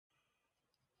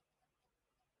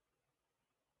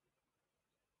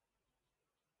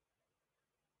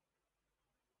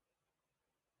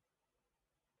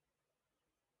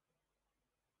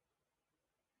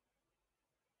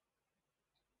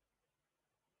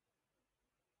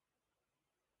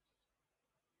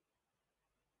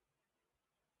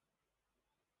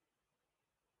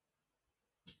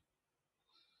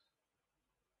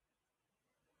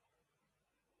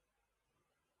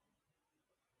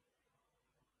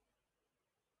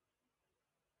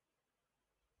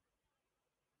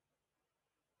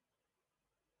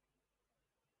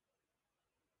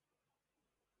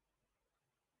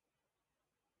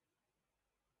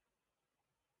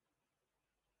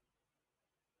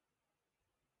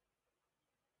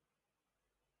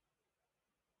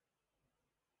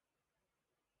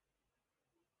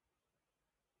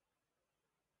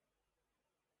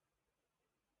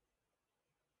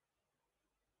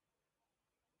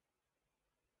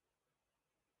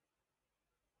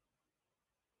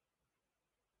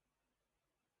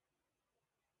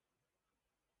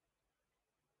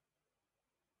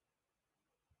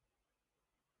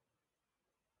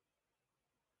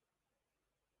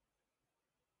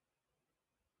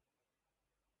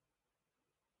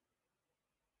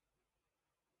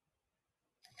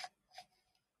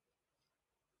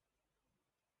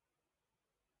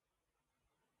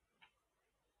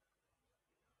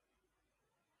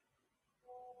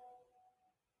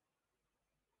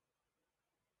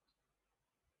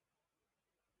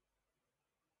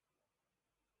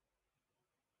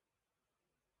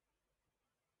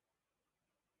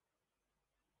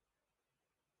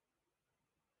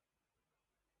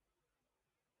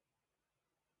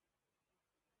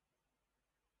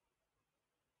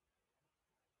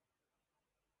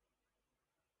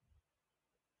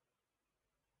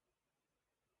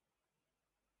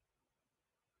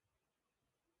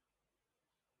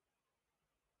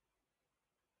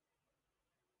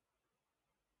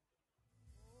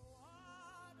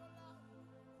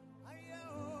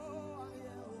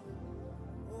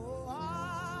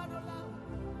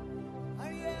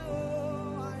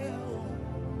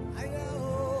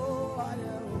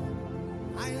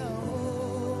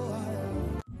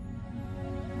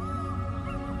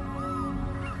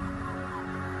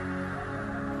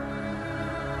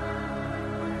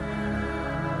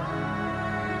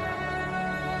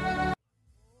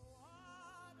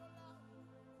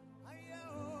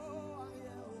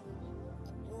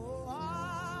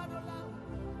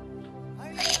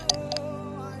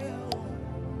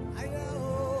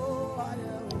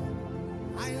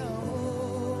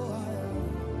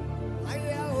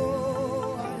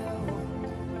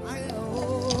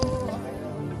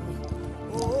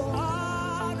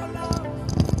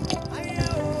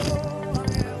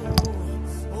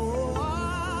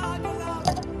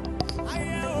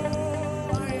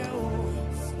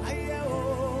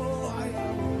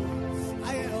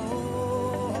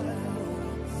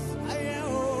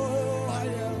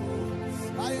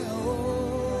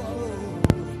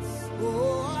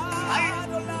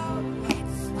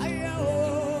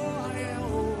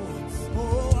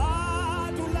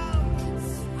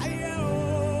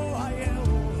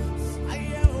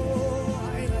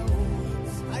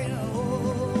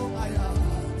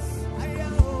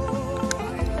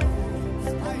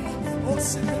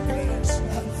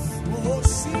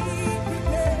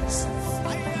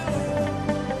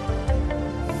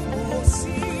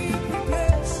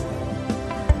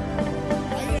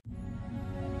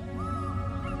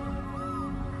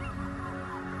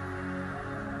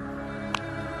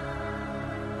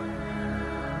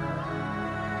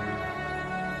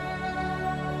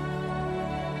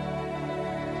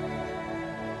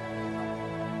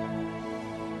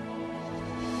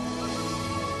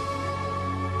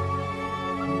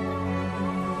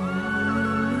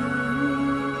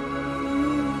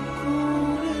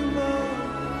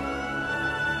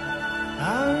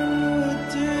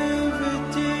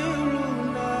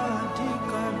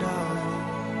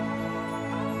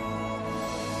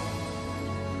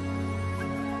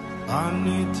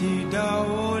Aniti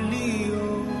daolio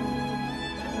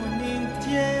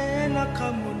unintiena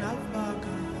kamuna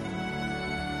baga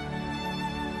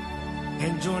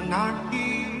enjonaki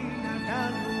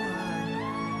nadalua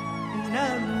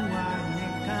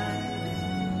nekade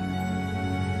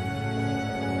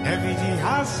every day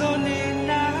hasone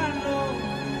nano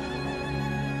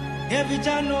every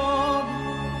jano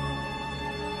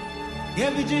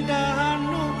every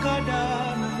jidano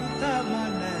kadana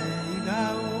tabana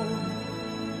idao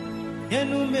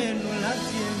Enumeno la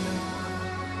tiena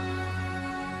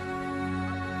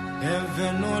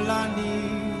Evenolani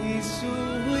isu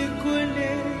ikwele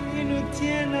inu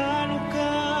tiena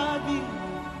anukabi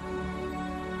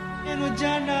Inu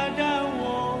jana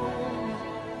dawo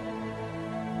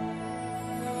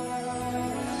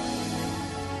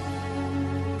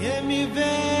Yemi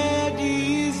vedi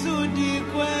isu di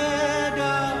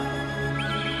kweda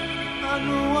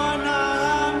Anuwana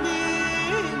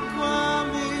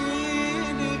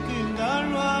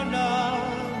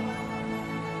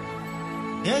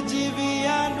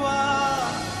Ejivianwa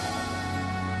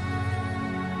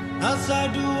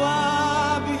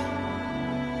Asaduabi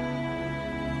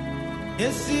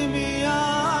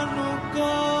Esimianu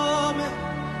come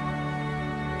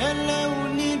Ele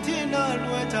unitina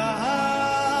lueta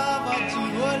hava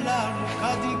Chiola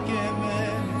nukadikeme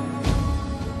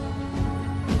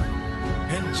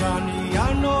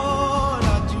Enjaniano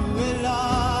la juela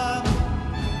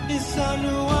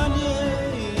Isanuanye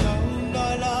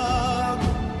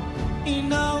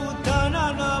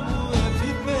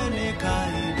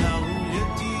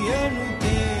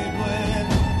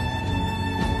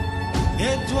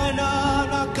Etwana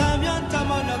na kamyanta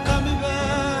mana kamibe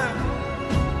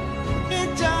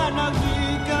Etana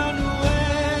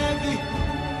vikanuegi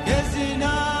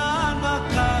Ezina na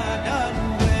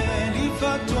kadanueli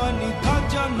Fatwani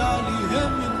kajanali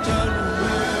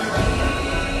hemitaluegi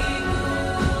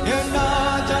Ena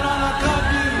jana na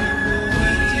kabibu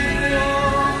Etiro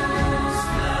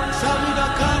Sabida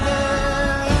kane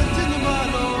Etini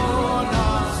malona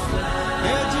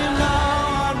Ejina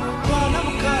anukwana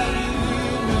mkari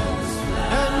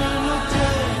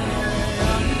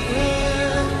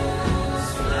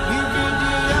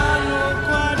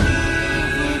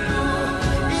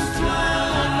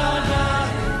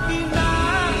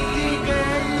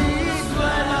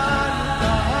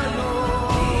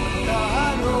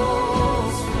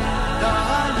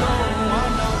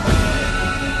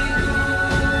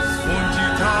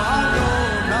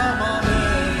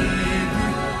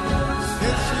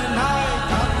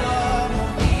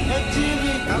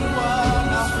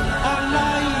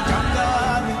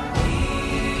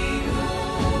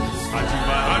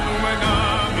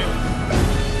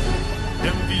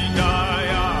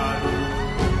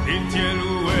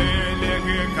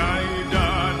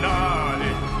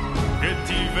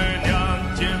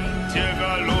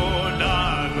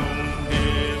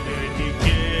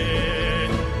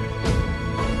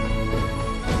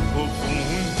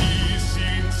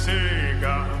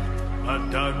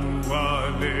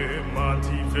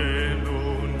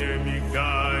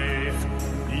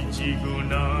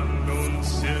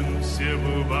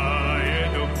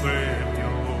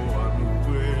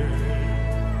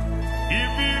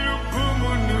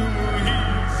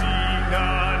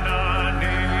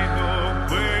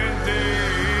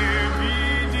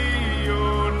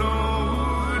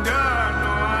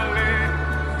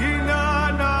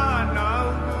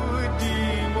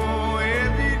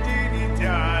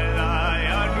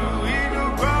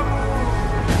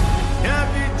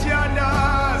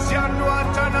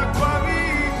Kwa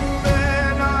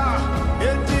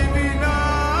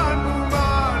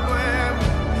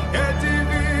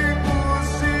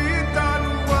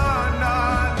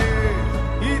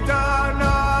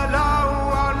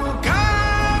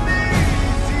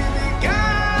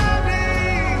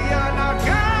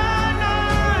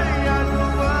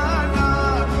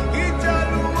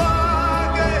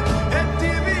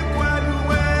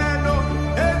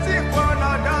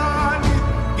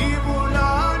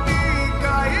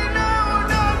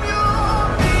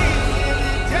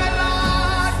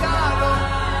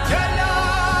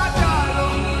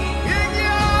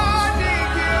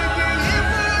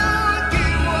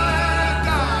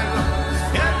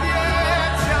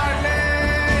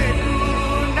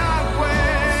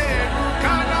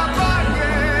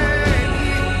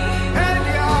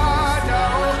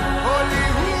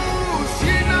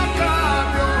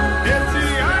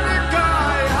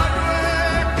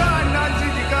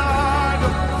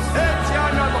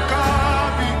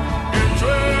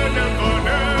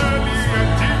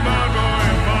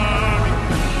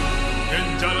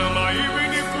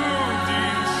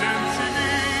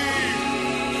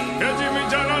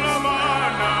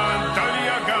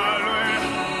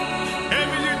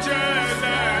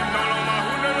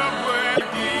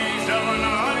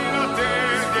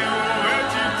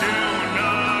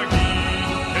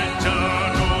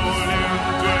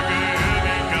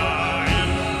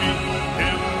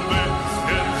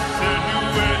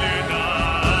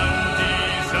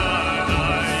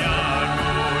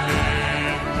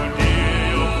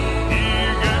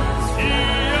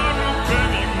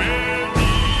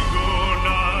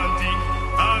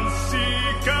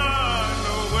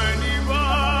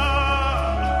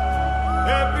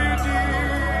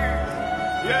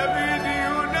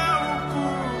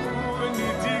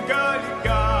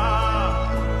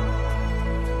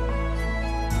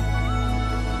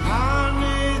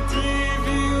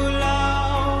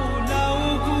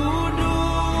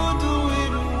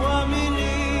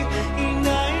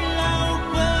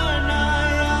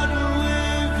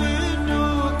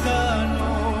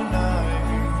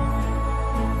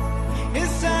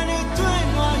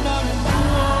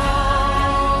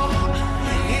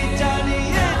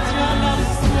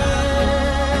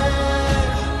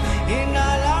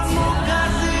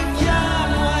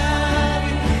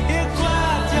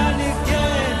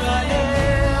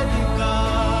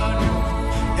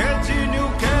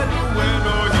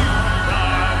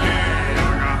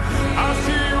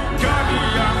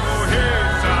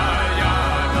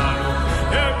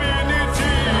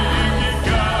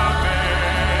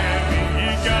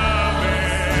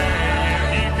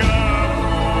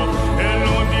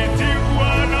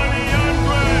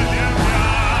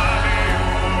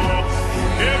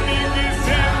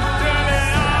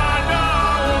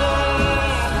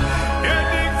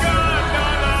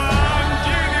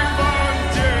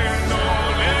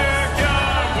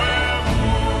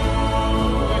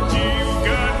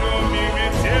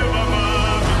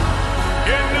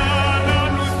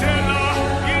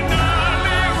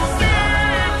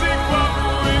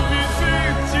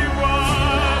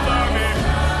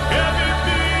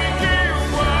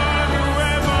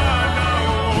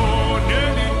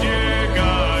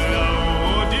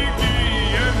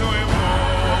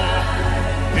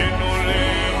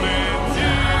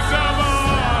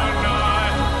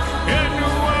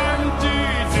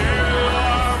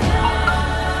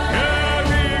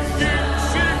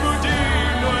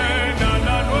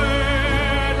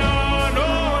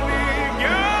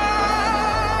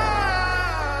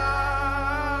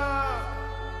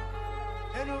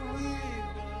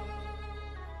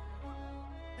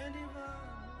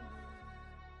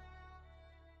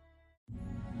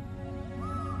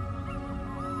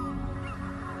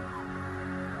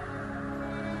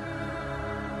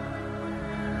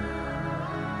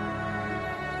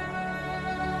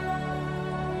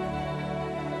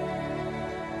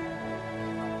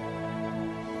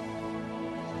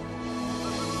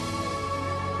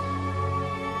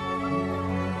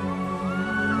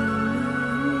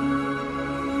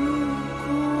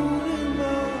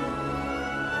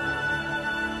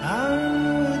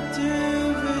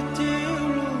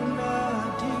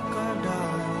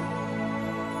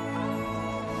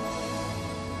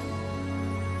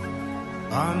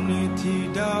Vanity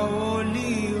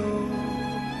daolio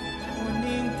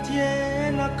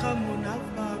onintiena kamuna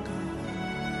faga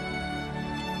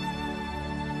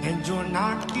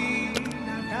enjonaki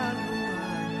nadalua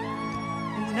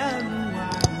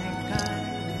nekai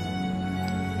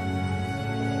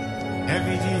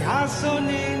every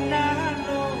hasoni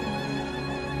nano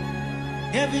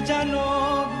every jano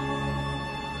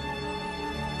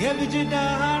every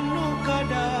jidano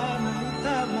kadana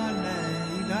tamana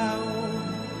igao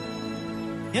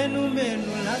yenu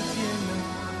menu latiena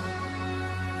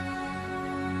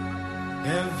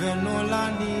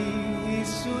evenolani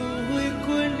isu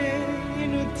ikune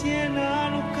inu tiena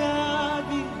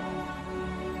anukabi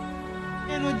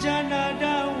inu jana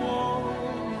dawo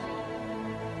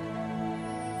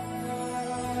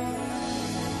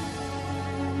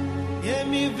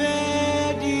yemi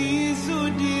vedi isu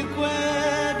di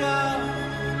kweda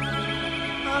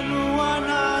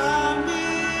anuwana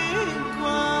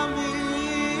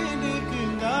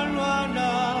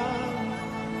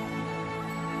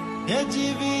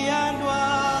Ejivianwa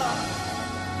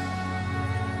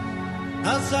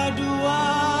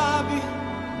Asaduabi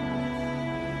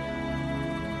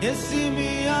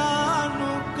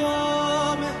Esimianu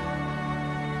Come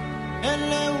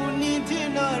Ele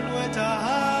unitina Nueta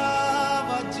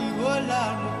Hava Tiwola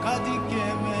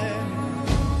Nukadikeme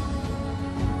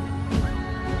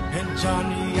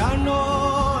Enjaniano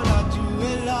La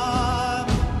Tuela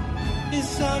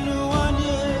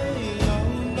Isanuanye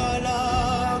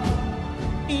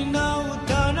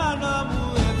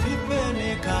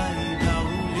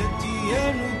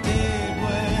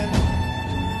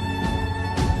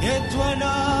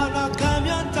Etwana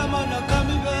kamyanta mana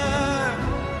kamibe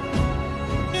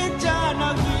Ijana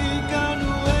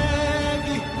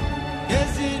vikanuegi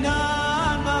Ezina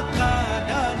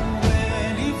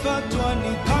makadanueli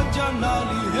Fatwani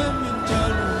kajanali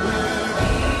hemitaluegi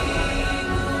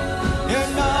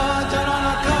Ena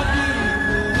janana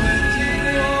kabiru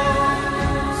itiro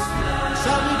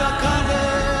Sabida kane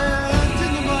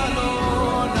etini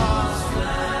malona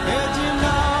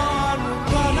Ejina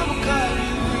nukwana mkari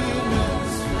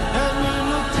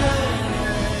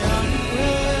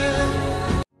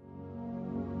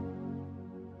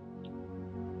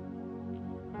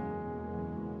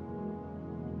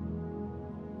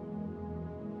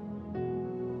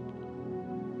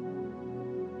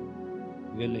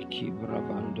Veliki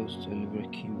bravandos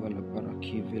telebreki vala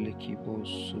baraki veliki bos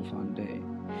sufande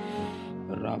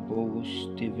rabos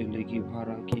teveleki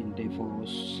barakin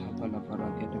devos savala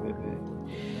barake de bebe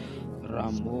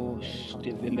ramos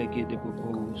teveleki de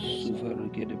bobos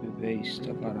suvereke de bebe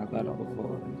stabaragara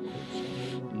bobo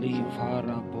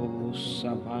livara bos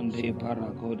savande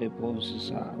barago de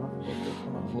bosisa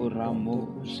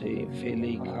voramo se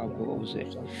velika bose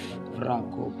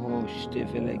vrako bos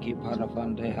teveleki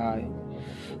paravande hai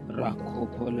Rako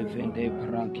pole vende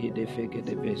paraki de feke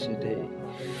de besede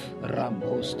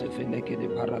Rambos de feleke de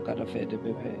paraka de fede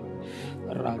bebe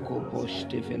Rako posh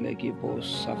de feleke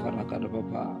bos safaraka de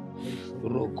baba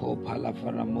Roko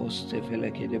palafaramos de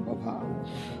feleke de baba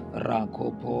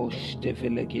Rako posh de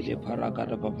feleke de paraka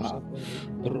de baba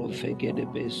Rofeke de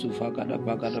besufaka de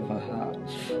baga de baha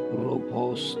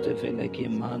Ropos de feleke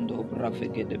mando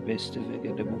brafeke de beste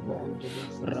feke de baba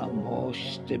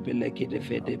Ramos de feleke de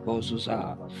fede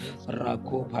bosusa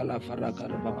Rako pala faraka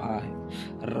de baba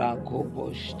Rako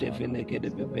posh de feleke de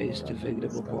bebe de feke de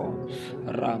baba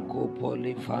Rako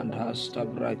poli fanda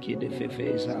stabraki de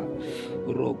fefeza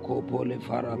Roko poli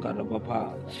faraka de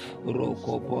baba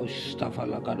Roko posh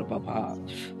stafalaka de baba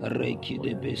Reiki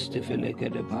de beste feleke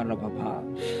de para baba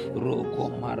Roko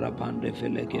marabande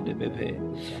feleke de bebe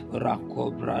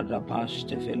Rako brada pas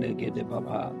de feleke de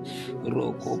baba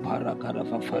Roko paraka de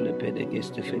fafale pede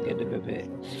geste feke de bebe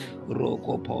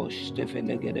Roko posh de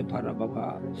feleke de para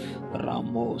baba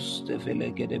Ramos de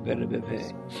feleke de bebe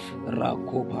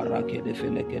Rako parake de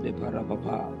feleke de para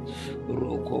baba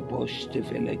Roko posh de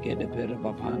feleke de para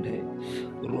babande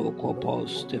Roko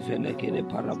posh de feleke de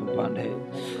para babande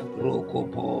Roko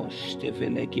posh de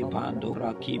feleke pando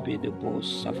rakibe de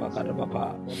bos safaka de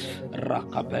baba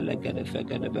Raka peleke de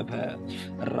feke de bebe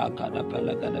Raka de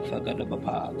peleke de feke de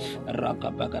baba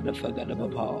Raka peke de feke de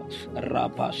baba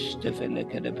Rapash de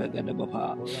feleke de feke de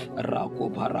baba Rako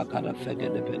paraka de feke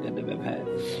de bebe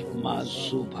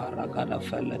Mazuparagada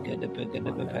Felekede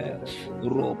Pegede Pepe,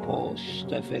 Ropos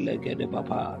de Felegede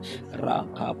Papa,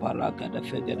 Raka Paragada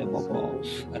Fegede Popo,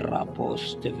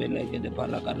 Rapos de Felegede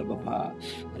Paragada Papa,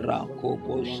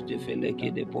 Rakopos de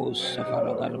Felegede Pos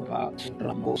Safaragada Pa,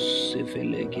 Ramos de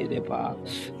Felegede Pa,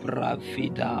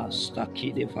 Bravida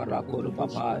Stakide Farakodo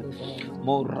Papa,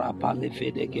 Mora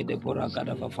Palefede de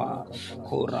Poragada Papa,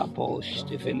 Korapos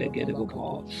de Felegede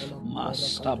Popo,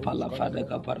 Masta Palafada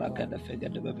Paragada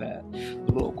Fegede Pepe,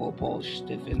 Roko Post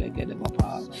de Felegede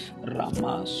Papa,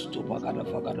 Ramas Tupagada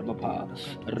Fagada Papa,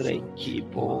 Reki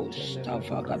Post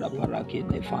Tafagada Paraki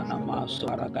de Fanamas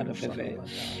Paragada Fefe,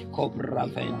 Cobra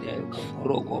Vende,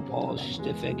 Roko Post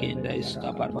de Fegende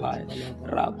Staparpai,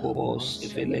 Rako Post de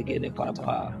Felegede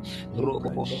Papa,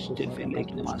 Roko Post de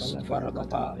Felegede Mas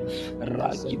Faragapa,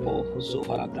 Rakibo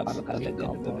Zofagada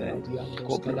Paragada Fefe,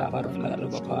 Cobra Paragada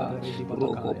Papa,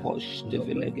 Roko Post de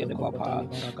Felegede Papa,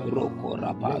 Roko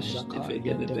Rapash de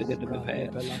Fegede Pegede Pepe,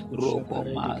 Roko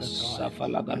Mas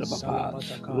Safalagada Papa,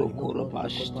 Roko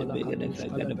Rapash de Pegede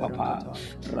Fegede Papa,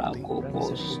 Rako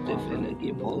Post de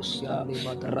Felegi Posta,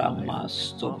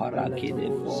 Ramas to Paraki de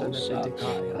Fosa,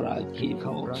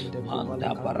 Rakivo,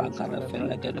 Manda Paragada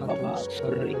Felegede Papa,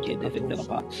 Reke de Fegede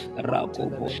Papa, Rako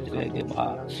Post de Fegeba,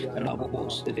 Rako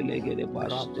Post de Felegede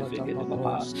Pash de Fegede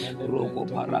Papa, Roko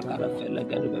Paragada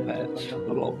Felegede Pepe,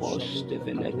 Robos de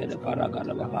Felegede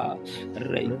Paragada Papa,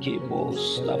 Reiki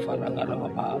Bos la Faragada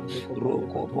Papa,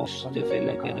 Roko Bos de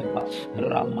Felegede Papa,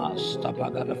 Ramas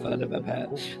Tapagada Fede Pepe,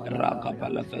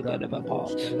 Rakapala Fegede Papa,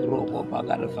 Roko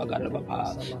Pagada Fagada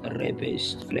Papa,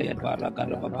 Rebes Fleged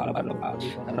Paragada Papa,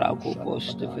 Rako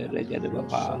Bos de Felegede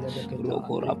Papa,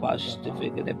 Roko Rapas de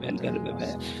Fegede Belgede Pepe,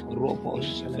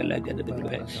 Robos Felegede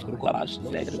Pepe, Rukas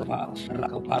Flegede Papa,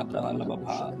 Rakapagada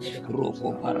Papa,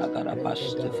 Roko Paragada Pas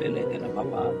de Felegede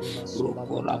Papa,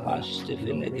 Roko Rapas de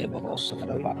Felegede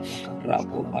Papa,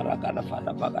 Rako Paragada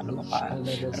Fada Bagada Papa,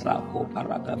 Rako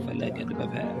Paraga Felegede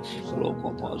Pepe,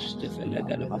 Roko Pos de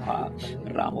Felegede Papa,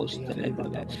 Ramos de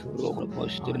Felegede, Roko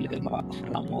Pos de Felegede Papa,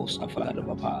 Ramos Afagada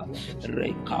Papa,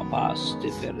 Rekapas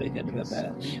de Felegede Pepe,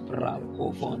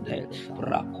 Rako Fonde,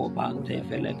 Rako Bante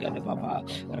Felegede Papa,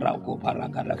 Rako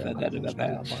Paragada Felegede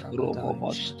Pepe, Roko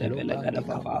Pos de Felegede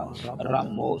Papa,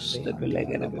 Ramos de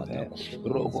Felegede Pepe,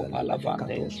 Roko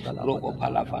Palavante, Roko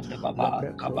Palavante Papa,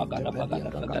 Kabagada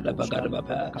Bagada Bagada Bagada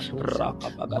Papa, Raka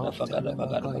Bagada Bagada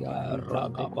Bagada Papa,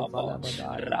 Raka Papa,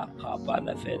 Raka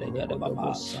Bala Felegede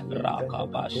Papa, Raka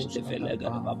Bash de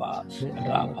Felegede Papa,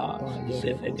 Rapa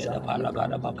Zefegede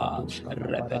Paragada Papa,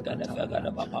 Repegade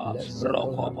Fegede Papa,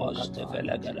 Roko Bosh de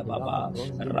Felegede Papa,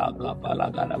 Raka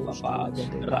Palagada Papa,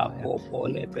 Rako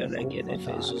Pole Peregede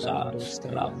Fesusa,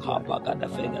 Raka Bagada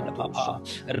Fegede Papa,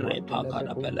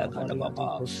 Repagada Pelegade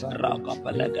Papa, Raka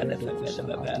Pelegade Fegede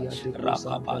Pepe,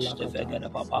 Raka Bash de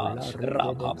Fegede Papa,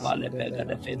 Raka Pale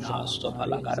Pegade Finas to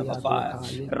Palagada Papa,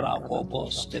 Rako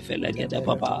Bosh de Felegede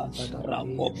Papa,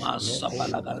 Rako Massa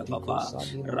Palagada Papa,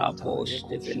 Rako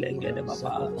de Felegede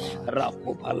Papa,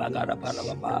 Rako Palagada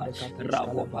Papa,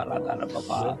 Rako Palagada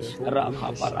Papa, Raka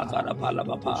Palagada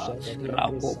Papa,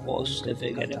 Rako Bosh de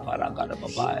Fegede Paragada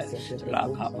Papa,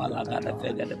 Raka Palagada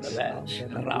Fegede Pepe,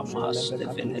 Ramas de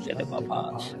Felegede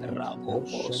Papa, Rako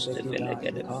Bosh de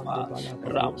Felegede Papa,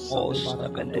 Ramos de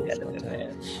Felegede Pepe,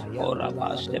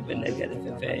 Orapas de Felegede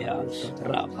Pepe,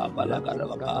 Raka Palagada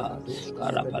Papa,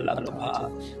 Karapalagada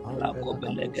Papa, Rako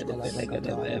Felegede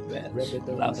Felegede Pepe,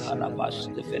 Raka Rapas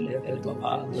de Felegede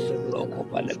Papa, Roko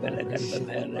Pale Felegede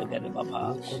Pepe, Regede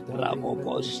Papa, Rako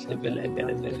Bosh de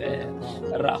Felegede Pepe,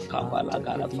 Raka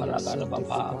Palagada Faragada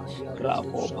Papa,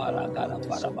 Rako Palagada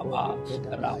Parapapa,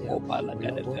 Rako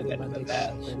Palagada Fegede Pepe,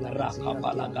 Raka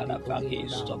Palagada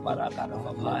Fakis to Paragada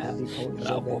Papaya,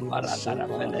 Rako Paragada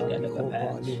Felegede Pepe,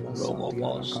 Roko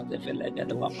Bosh de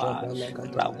Felegede Papa,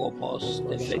 Rako Bosh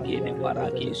de Fegede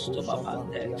Parakis to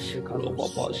Papande,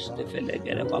 Roko Bosh de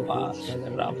Felegede Papa,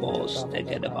 Rabos de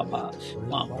Gede Papa,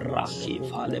 Mambraki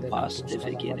Fale Pas de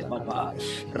Fegede Papa,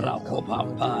 Rako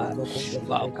Papa,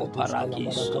 Vako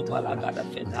Parakis to Paragada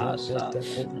Fenasa,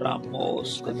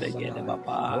 Ramos de Fegede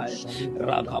Papa,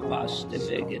 Rakapas de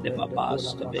Fegede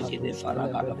Papas de Fegede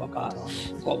Faragada Papa,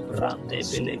 Comprante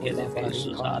Felegede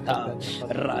Fesusada,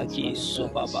 Raki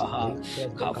Subabaha,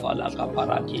 Kafala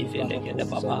Kaparaki Kiveleke de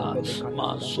Baba,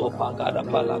 Manso Pagada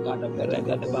Palagada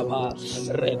Pelega de Baba,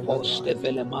 Reposte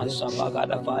Velemansa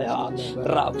Bagada Fire,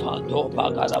 Ravando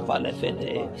Bagada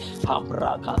Valefene,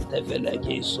 Hambra Cante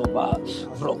Veleki Soba,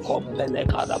 Vrocompele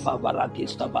Cada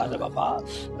Babarakista Bada Baba,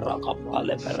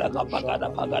 Rakampale Perega Pagada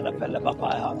Pagada Pele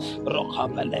Baba,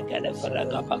 Rokapele Gede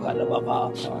Ferega Pagada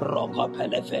Baba,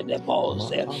 Rokapele Fede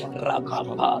Pose,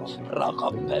 Rakampa,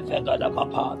 Rakampe Vegada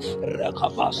Baba,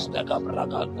 Rekapaste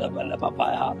Gabraganda Pele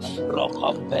Baba,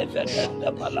 Rokampe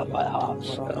Veganda Palabaya,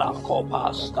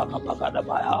 Rakopasta Kapagada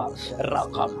Baya,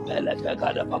 Rakampele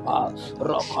Vegada Baba,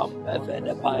 Rokampe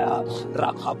Vede Baya,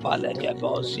 Rakapale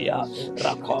Gebosia,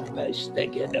 Rakompe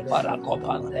Stege de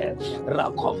Paracopande,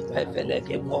 Rakompe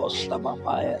Veleke Posta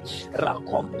Baba,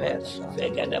 Rakompe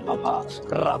Vegade Baba,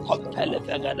 Rakompele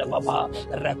Vegade Baba,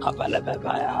 Rekapele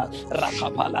Bebaya,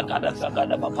 Rakapala Gada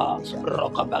Vegade Baba,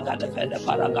 Rokabagada Vede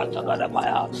Paragata Gada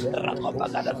Baya,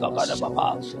 Rakapagada Vegade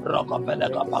Baba, Rokapele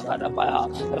Kapagada Baya,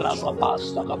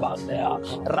 Rakapasta Kabandea,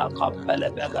 Rakampele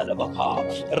Vegade Baba,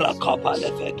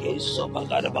 Rakapale Vegi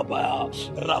Sobagada Baba,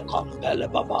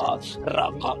 Rakampele Baba,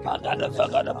 Rakapagada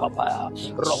Vegade Baba,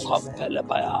 Rokampele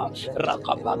Baya,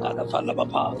 Rakapagada Vala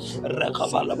Baba,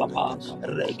 Rekavala Baba,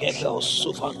 Regebe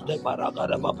Sufande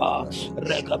Paragada Baba,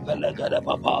 Rekapele Gada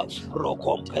Baba,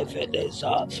 Rokompe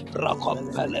Fedeza,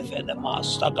 Rakompele Fede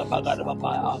Master Kapagada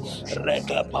Baba,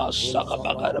 Rekapasta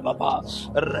Kapagada Baba,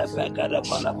 Repegada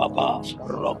Vala Baba,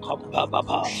 Rokampa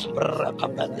Baba,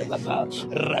 Rakapende Baba,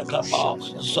 Rekapa,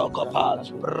 Zokapa,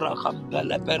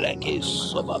 Rakampele Pereki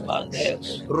Sobabande,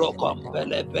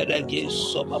 Rokampele Pereki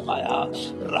Sobabaya,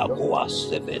 Rakua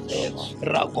Stevene,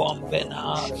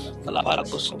 Rakompena,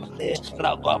 Labaragosapane,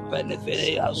 Rakompele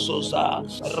Fedea Sosa,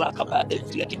 Rakapade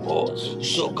Flekipo,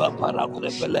 Zoka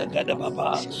Paracule Pelegade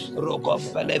Baba,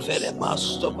 Rokompele Fede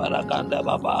Masto Paraganda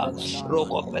Baba,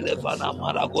 Rokompele Vana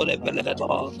Maragole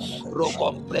Pelegado,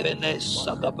 Rokompele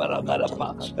Saka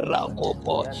Paragadapa,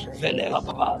 Rakopo, Velega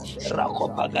Papa,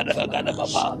 Rakopa Gada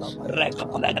Baba,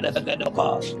 Rekapalagada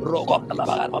Gadapa,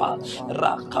 Rokopalababa,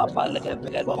 Rakapalagada,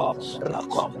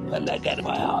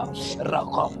 Rakompelagada,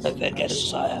 Rakompelagada,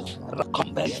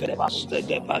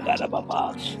 Rakompelagada Bagada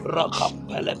Baba,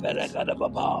 Rakompelagada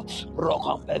Baba,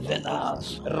 Rokompevena,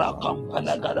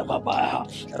 Rakompelagada Baba,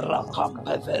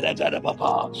 Rakompelagada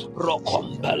Baba,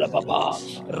 Rokompelababa,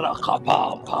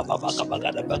 Rakapa, Papa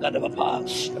Bagada Baba,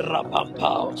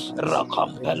 Rapampa,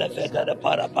 Rakompelagada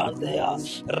Parapandea,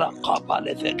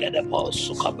 Rakapalevegada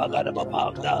Posukabagada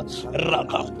Babagda,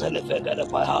 Rakampelevegada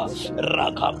Baha,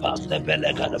 Rakapante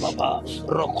Belegada Baba,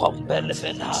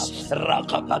 Rokombelevena,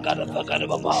 Rakapagada Vagada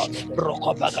Baba,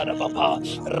 Rokopagada Baba,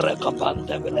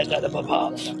 Rekapante Belegada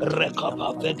Baba,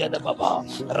 Rekapa Vegada Baba,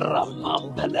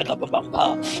 Ramam Belega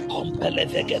Baba,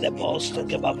 Compelevegada Post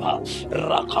Baba,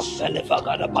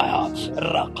 Rakampelevagada Baha,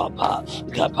 Rakapa,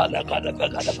 Kapalagada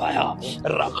Vegada Baha,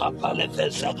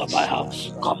 Rakapalevesa Baha,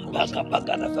 Kampaka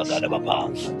Pagada Pagada Baba,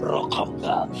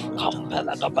 Rokampa,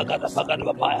 Kampala Pagada Pagada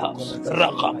Baba,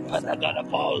 Rakampana Gada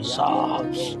Bosa,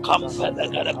 Kampana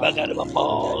Gada Pagada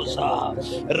Babosa,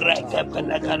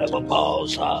 Rakapana Gada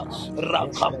Babosa,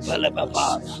 Rakampala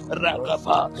Baba,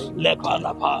 Rakapa,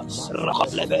 Lepalapa,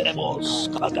 Rakaplebemos,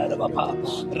 Pagada Baba,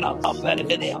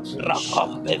 Rakampelevene,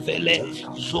 Rakampevele,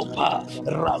 Zupa,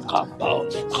 Rakampa,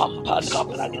 Kampal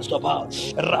Kaplagistova,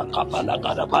 Rakapala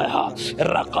Gada Baha,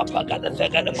 Rakapagada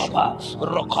Vegada Papa,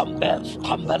 Rokambe,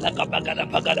 Kambalaga Bagada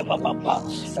Bagada Papa,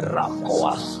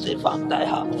 Rakoas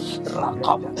Vandaya,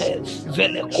 Rakambe,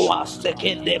 Velekoas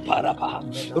Tekende Parapa,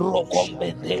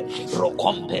 Rokombe,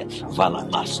 Rokombe,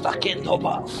 Valamasta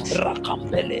Kendoba,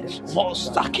 Rakambele,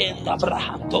 Mostakenda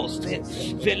Brahantoste,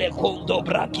 Velekondo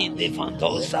Brakinde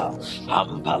Fandosa,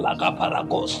 Ampalaga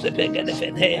Paragoste Begade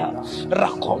Venea,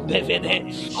 Rakombe Vene,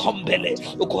 Kombele,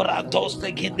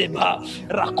 Ukorantoste Kindeba,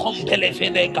 Rakombele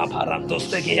Vene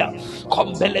Caparantoste Gia,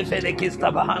 Kombele Vene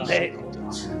Kistabahande,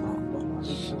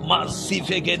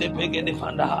 Massive Gede Pegede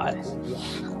Fandahai.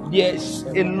 Yes,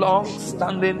 a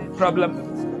long-standing problem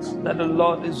that the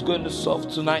Lord is going to solve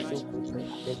tonight.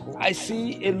 I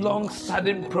see a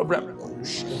long-standing problem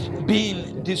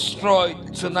being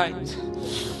destroyed tonight.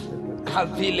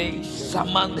 Kavile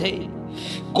Samande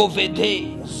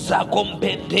Govede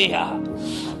Zagombendea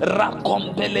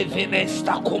Rakombele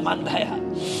Venesta Comandaya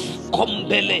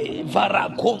Kombele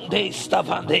Varakonde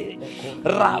Stavande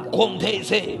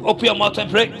Rakondeze. Open your mouth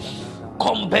and pray.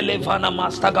 Kombele Vana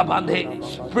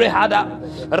Mastagabande. Pray harder.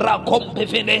 Rakombe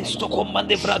Venesto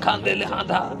Commande Bracande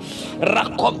Lehanda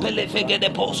Rakombele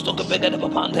Vegede Posto Gabede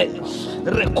Babande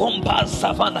Recomba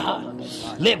Savana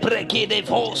Le breki de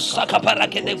vosa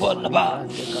kaparake de bonaba.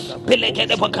 Peleke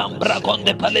de bakambra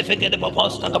konde palefeke de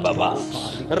baposta kababa.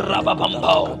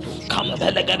 Rababambao.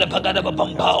 Kampelega de pagada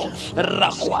bambao.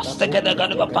 Rakwaste gada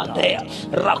gada bapandea.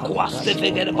 Rakwaste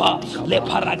vegede ba. Le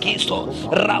parakisto.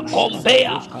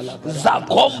 Rakombea.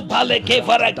 Zakompale ke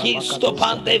varakisto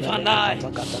pande vanai.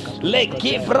 Le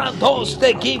kivrandos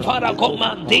te kivara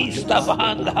komandista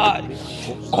vandai.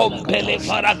 Kompele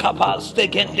para kapaste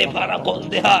kende para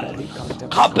kondehai.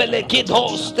 Kapele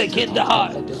kidos te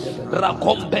kindahai.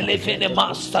 Rakompele fene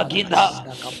masta kinda.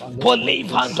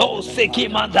 Polivandos te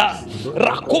kimanda.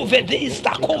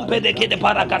 Rakuvedista kompele kende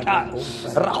para kata.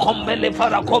 Rakompele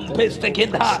para kompeste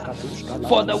kinda.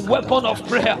 For the weapon of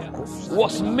prayer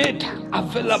was made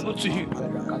available to you.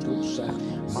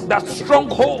 That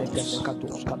strongholds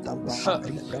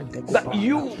that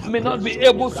you may not be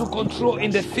able to control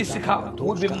in the physical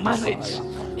will be managed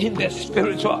in the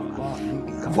spiritual.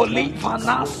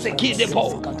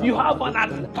 You have an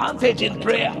advantage in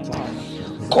prayer.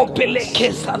 Kopele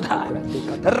kesada,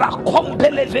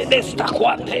 rakompele venesta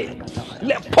kwante,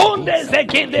 le ponde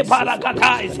zekende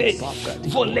parakataise,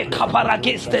 vole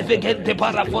kaparakiste vegende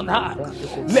parafona,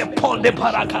 le ponde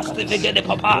parakaste vegende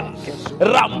papa,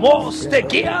 ramos te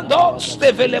kiandos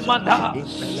te vele manda,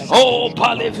 oh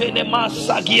pale vene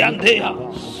masa kiandea.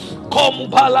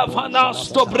 Kompala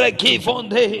vanasto breki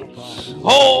fonde,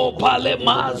 oh pale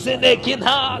mazene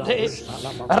kinade,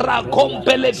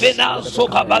 rakompele venaso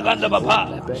kabaganda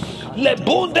baba, le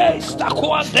bunde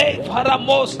stakwande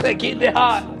paramoste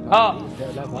kindeha,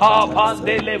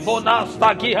 pande le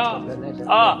vonasta kiha,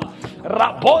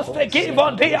 raposte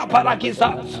kivondia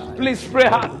parakisa. Please pray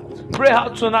hard. Pray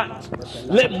hard tonight.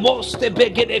 Le moste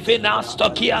begede finasta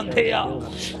kiantea.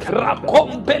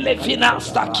 Rakompele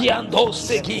finasta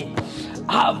kiandosteki.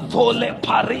 Avole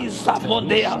parisa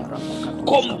mondea.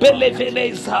 Kompele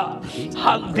veneza.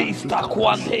 Handista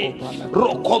kwante.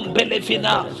 Rokombele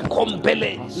fina.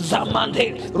 Kompele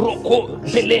zamande. Roko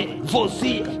bele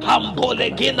vozi.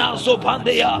 Hambole gina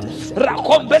zopandea.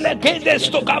 Rakombele gede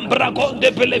stokambra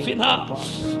konde bele fina.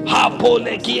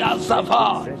 Hapole kia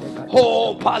zava.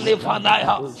 Oh,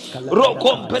 palefanaya,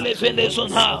 rokompele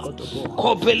venezona,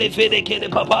 kopele vene kene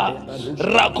papa,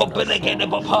 rakopele kene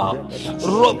papa,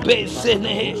 rope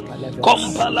sene,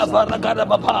 kompala varagada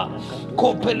papa,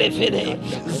 kopele vene,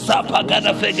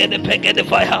 zapagada vegene pegene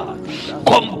fire,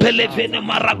 kompele vene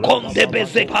marakonde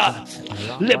bezepa.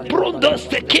 Le prondos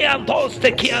te kiandos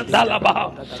te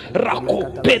kiandalaba,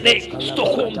 rakopele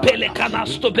stokompele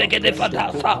kanasto begene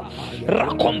vadasa,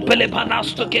 rakompele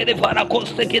panasto kene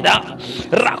varakoste kida.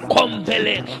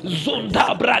 Rakombele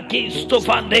zunda brakisto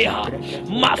vandea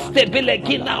maste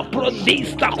belegina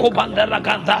prodista kobanda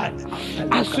raganda.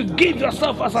 As you give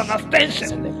yourself as an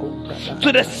extension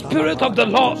to the Spirit of the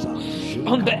Lord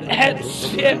on the earth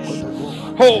sphere,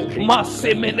 oh,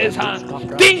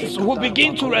 things will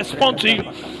begin to respond to you.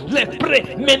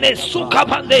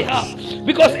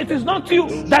 Because it is not you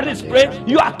that is praying,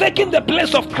 you are taking the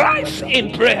place of Christ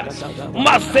in prayer.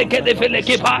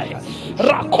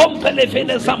 Rakompele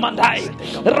vene zamandai,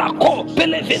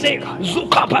 rakompele vene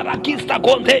zuka parakista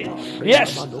konte.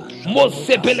 Yes,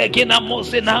 mose pelegina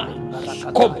mosena,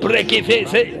 kobreke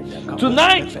veze.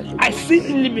 Tonight, I see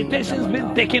limitations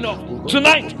being taken off.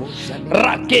 Tonight,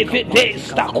 rakevete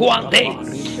stakwante,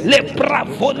 le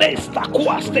pravone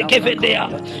stakwaste kevedea,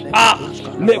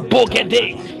 le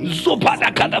bogede,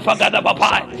 zupada kadafagada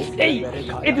babai. Hey,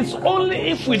 it is only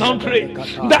if we don't pray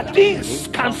that things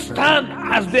can stand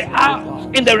as they are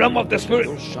in the realm of the spirit.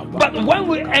 But when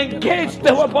we engage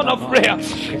the weapon of prayer,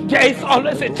 there is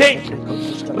always a change.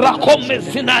 Rakome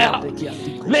sinaya.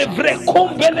 Levre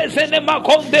kumbele zenema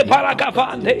konde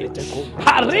parakafande.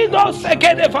 Harido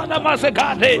sekede fana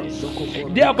masekade.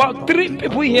 There are about 3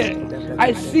 people here.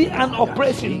 I see an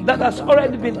operation that has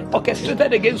already been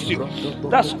orchestrated against you.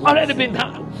 That's already been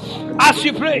done. As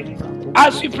you pray,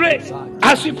 as you pray,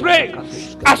 as you pray,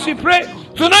 as you pray,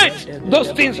 tonight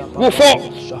those things will fall.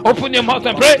 Open your mouth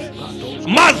and pray.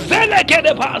 Mazele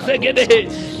kede pasekede.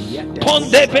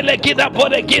 Ponde pele kida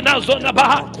pode kina zona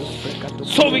baha.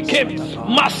 So we came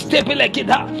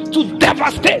to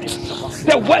devastate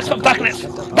the works of darkness,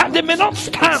 that they may not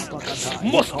stand.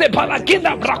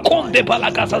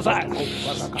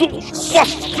 To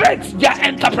frustrate their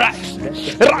enterprise.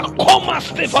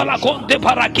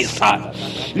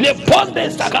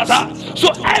 So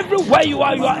everywhere you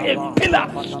are a pillar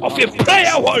of a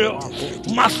prayer warrior.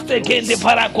 Master again the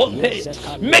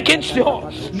paraconte, making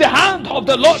sure the hand of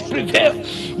the Lord prevails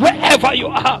wherever you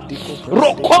are.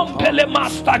 Rokompele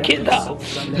master kinda,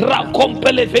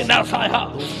 rakompele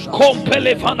venazaya,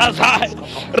 kompele vanazai,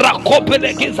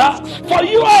 rakompele giza. For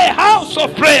you are a house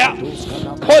of prayer.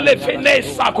 Pole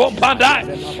venesa kompandai,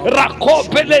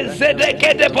 rakopele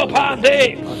zedeke de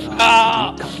popande.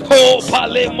 Oh,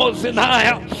 pale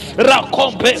mozinaya,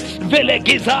 rakompe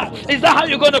velegiza. Is that how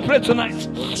you're going to pray tonight?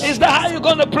 Is that how you're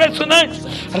going to pray tonight?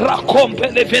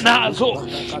 Rakompe levenazo,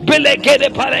 belegede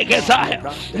paregezaya,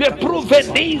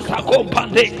 reproveniza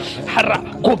kompande,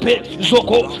 harakope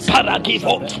zoko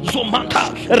paragivo,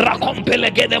 zumanta, rakompe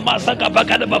legede mazaga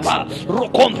bagada baba,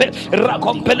 rokompe,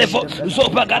 rakompe levo,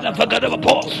 zobagada bagada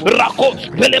babo, rako,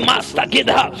 vele masta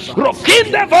kida,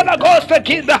 rokinde vanagosta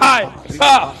kinda high.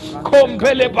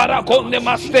 Kompele parakonde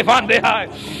mastefande high.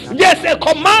 Yes, a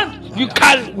command you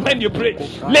can when you pray.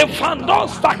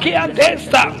 Levandos takia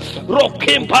desta,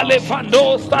 rokimpa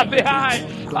levandos behind.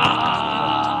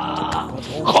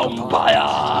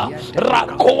 Kompaya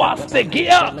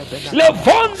rakoastegia,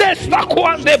 levondes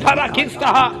takuande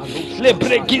parakista, le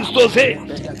brekistoze.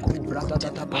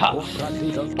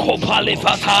 Kompale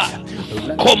fata,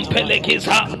 kompele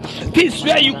kisa. This is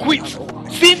where you quit.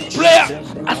 Seeing prayer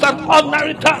as an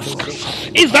ordinary task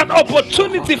is an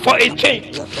opportunity for a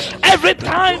change. Every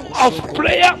time of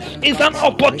prayer is an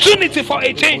opportunity for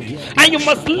a change, and you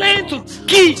must learn to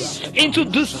key into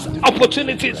these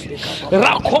opportunities.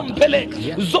 Rakompele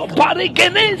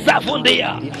zoparigene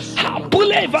zavundeya,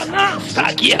 hapule vana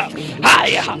sakia,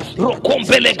 haya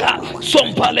rokompelega,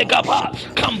 sompalega ba,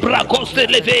 kambrakoste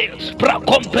leve,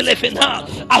 brakompele fena.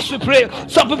 As we pray,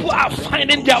 some people are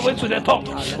finding their way to the top.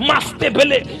 Master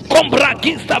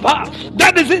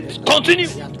that is it. Continue.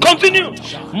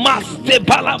 Master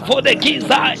bala for the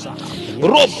gizai.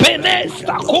 Robene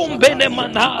stakumbene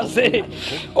manaze.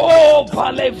 Oh,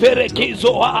 pale vere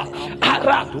kizoa.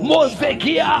 Ara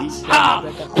mozegia. Ha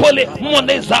pole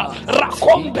moneza.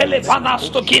 Rakombele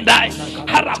vanasto kindai.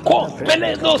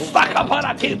 Harakombele no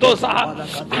sakapara kidoza.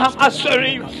 I'm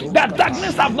assuring you that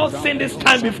darkness have not seen this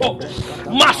time before.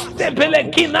 Master bele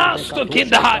kinasto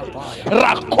kindai.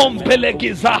 Rakombele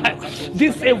gizai.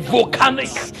 This is a volcanic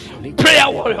prayer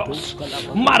warriors.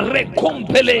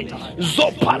 Marekompele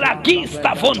zoparagis.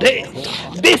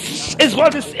 This is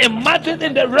what is imagined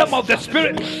in the realm of the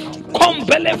spirit.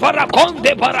 Kompele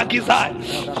varakonde parakizai.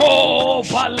 Oh,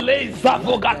 paleza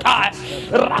vogatai.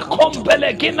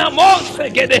 Rakompele kinamose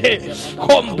gede.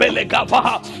 Kompele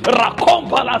gava.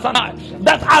 Rakompalazanai.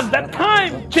 That as the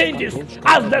time changes,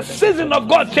 as the season of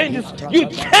God changes, you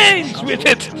change with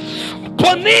it.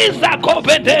 Poniza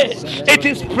kopede. It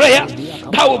is prayer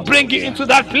that will bring you into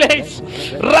that place.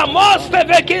 Ramos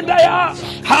tevekindaya.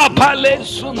 Hapale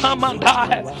sunamanda.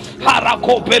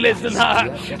 Harakopele zina.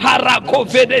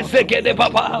 Harakopede zekede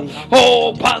papa.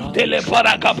 Oh, pantele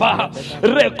parakapa.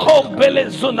 Rekompele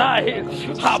zunai.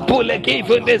 Hapule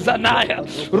kivende zanaya.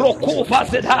 Rokufa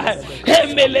zedai.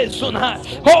 Hemele zunai.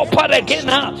 Oh,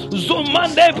 paregena.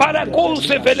 Zumande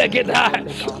parakuse velegedai.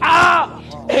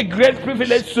 A great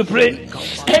privilege to pray.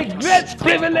 A great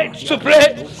privilege to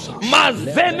pray.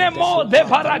 Mazenemo de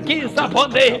parakisa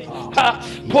ponde.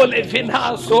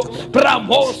 Polevinaso.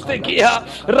 Pramostekia.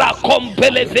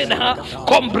 Rakompelevina.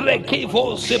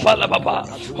 Kombrekivo sepalababa.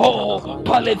 Oh,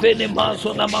 palevene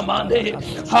maso na mamande.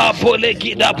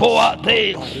 Polekida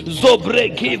poate.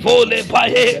 Zobrekivo le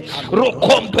paye.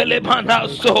 Rokompele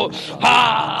manaso.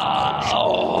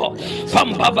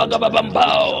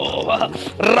 Pambabagabambao.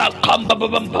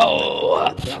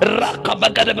 Rakambabambao.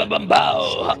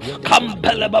 Rakabagabambao.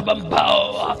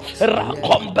 Kampelabambao.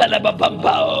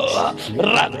 Rakompelabambao.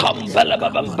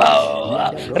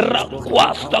 Rakompelabambao.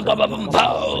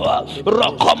 Rakwastagabambao.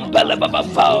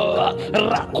 Rakompelabambao.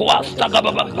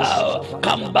 Rakwastagabambao.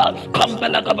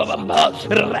 Kampelagabambao.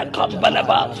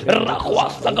 Rakompelaba.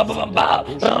 Rakwastagabambao.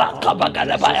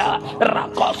 Rakabagabaya.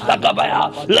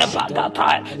 Rakostagabaya.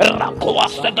 Lebagatai.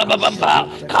 Rakwastagabambao.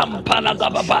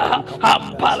 Kampalagababa.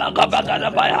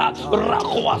 Ampalagabagabaya.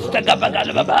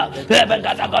 Rakwastagabagababa.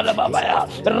 Lebagagadabaya.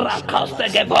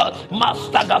 Rakastagaba.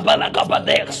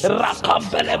 Mastagabalagabade.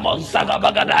 Rakampele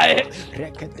Monsagabagadai.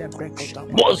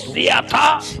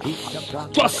 Mosiata.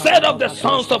 It was said of the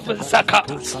sons of Issachar.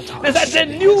 They said they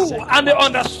knew and they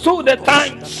understood the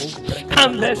times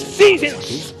and the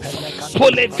seasons.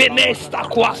 Polevenesta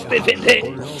quastevede.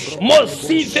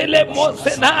 Mosivele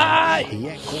Mosenai.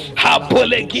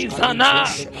 Hapolegizana.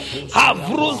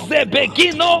 Havruze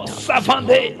Begino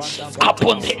Savande.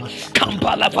 Apone.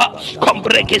 Kampalava.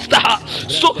 Kombrekista.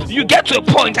 So you get to a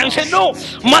point time. You say, no,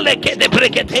 Maleke de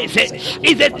Breketese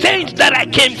is a change that I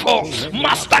came for.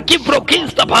 Master keep broken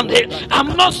the band.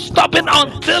 I'm not stopping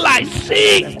until I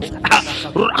see it.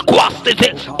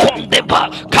 Rakwastete, Kondeba,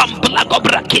 Kambla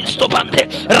Gobra Kistobande,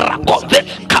 Rakove,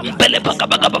 Kambele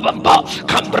Bagabagabamba,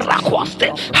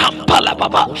 Kambrakwaste, Hampala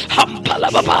Baba,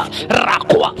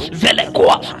 Rakwa,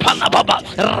 Velekwa, Panababa,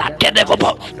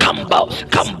 Rakedebaba, Kamba,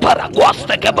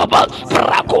 Kambaragwaste Gababa,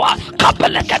 Rakwa,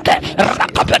 Kapelekate,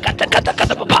 Rakapekate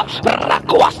Katakababa,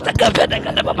 Rakwaste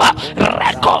Gavedegababa,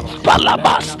 Rako,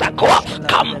 Palamasta,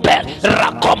 Kambe,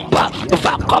 Rakomba,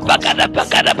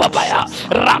 Vakabagabagabaya,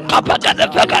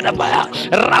 Rakabagabagabaya,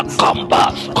 Rakomba,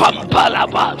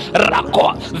 Kompalaba, Rako,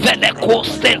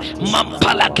 Velekuste,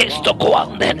 Mampala Kesto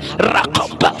Kwande,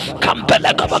 Rakomba,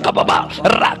 Kampele Gabagababa,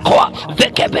 Rako,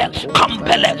 Vekebe,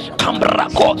 Kampele,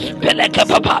 Kambrako,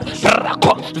 Pelekababa,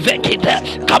 Rako, Vekite,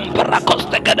 Kambrakos,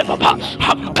 the Gadababa,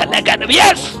 Hampele.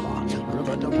 Yes!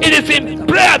 It is in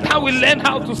prayer that we learn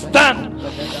how to stand.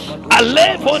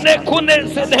 Alevone kune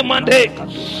selemande.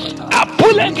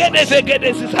 Apule gede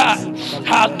vegede sisa.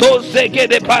 Hatoze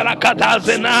gede parakata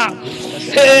zena.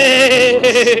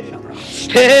 Hey,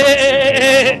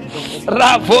 hey,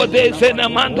 Ravode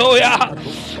zenamandoya.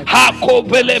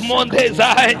 Hakobele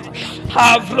mondezai.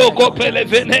 Havlogo pele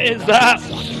veneza.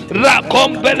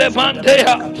 Rakombele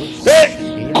mandea. Hey,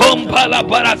 kompala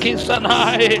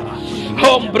parakisanai.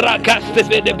 Hombra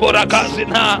casteve de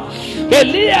boracasina,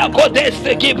 Elia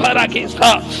Codeste ki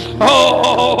parakista.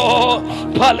 Oh,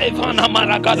 Palevana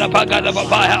Maragada Pagada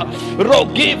Babaya,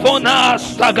 Rogivona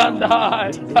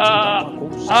Stagandai.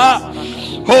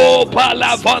 Oh,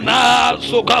 Palavana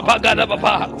Sukapagada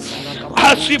Baba.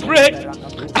 As we pray,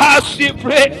 as we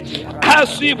pray,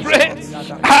 as we pray,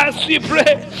 as we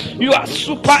pray, you are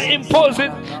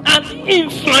superimposing an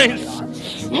influence.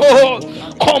 Oh,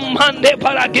 commande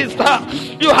paragista.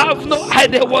 You have no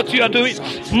idea what you are doing.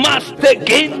 Master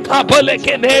Ginta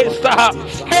Belekenesta.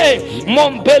 Hey,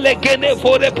 Mombelekene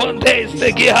for the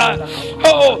Pontestegia.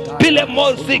 Oh, Pile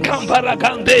Mosi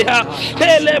Camparagandea.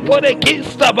 Tele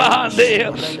Porekista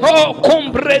Bahande. Oh,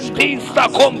 Combrentista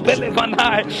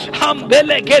Compelevanai.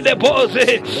 Hambelekene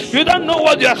Bose. You don't know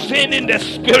what you are saying in the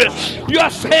spirit. You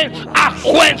are saying, I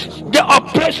quench the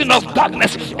oppression of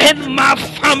darkness in my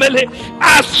family.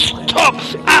 I stop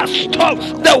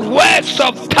the works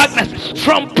of darkness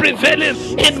from prevailing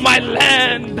in my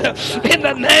land. In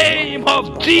the name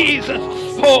of Jesus.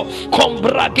 Oh,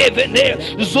 Kombragevene,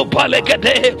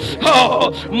 Zupalegede,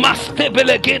 oh,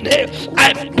 Mastebelegede.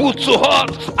 I put to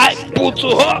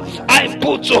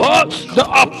her the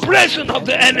oppression of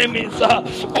the enemies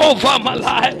over my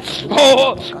life.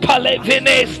 Oh,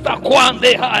 Palevene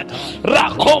Stakwande,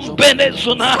 Rakom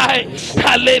Benezunai,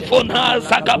 Kalefona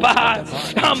Zagaba,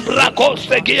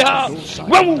 Ambrakostegia.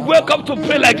 When we wake up to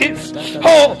pray like this,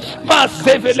 oh,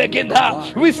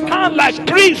 Mastebelegeda, we stand like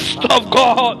priests of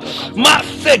God.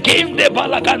 And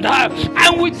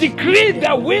we decree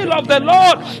the will of the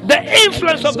Lord, the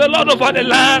influence of the Lord over the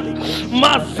land.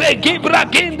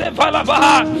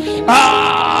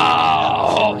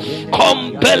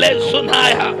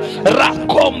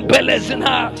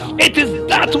 It is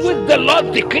that which the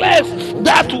Lord declares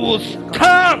that will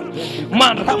stand.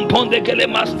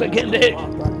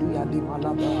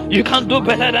 You can do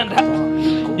better than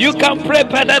that. You can pray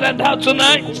better than that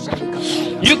tonight.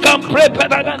 You can pray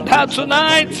better than that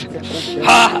tonight.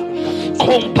 Ha,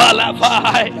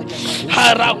 Kompalavai,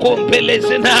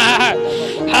 Harakompelezina,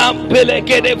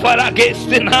 Hampelegede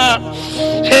Faragestina,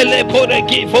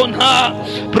 Teleporegivona,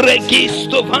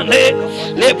 Pregistovane,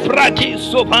 Le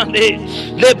Pragistovane,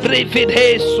 Le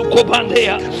Brevide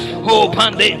Sukobandea, O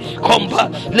Pande, Compa,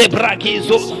 Le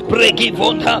Bragizo,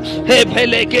 Pregivona,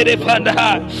 Hepelegede Panda,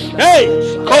 Hey,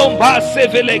 Compa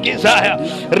Sevelegizaya,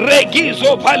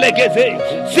 Regizo Palegeze.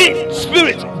 See,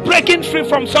 spirit breaking free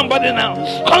from somebody now.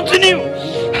 Continue.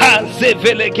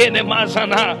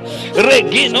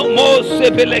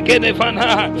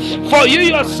 For you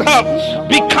yourself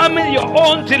becoming your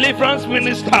own deliverance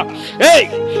minister. Hey,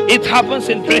 it happens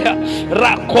in prayer.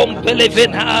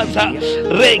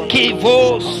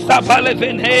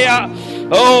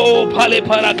 Oh, Pale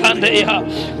Paracandeha.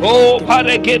 Oh,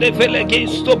 Paregede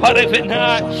Velegisto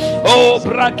Parevena. Oh,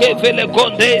 Brake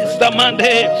Velegonde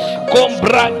Stamande.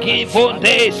 Kombraki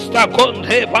vonde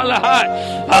stakonde balahai.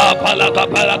 Apalaka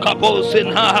palaka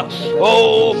bosinha.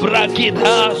 Oh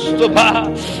brakida stupa.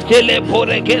 Hele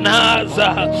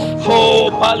poregenaza. Oh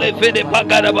palefede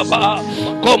pagada baba.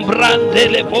 Kombrande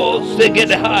le bose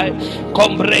gedai.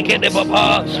 Kombreke de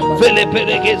baba. Vele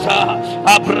peregeza.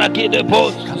 Abraki de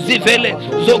bos. Zivele.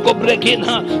 Zoko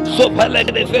brekina. Sopale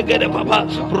de fege de baba.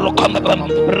 Rokamabam.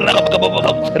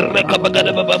 Rakababam.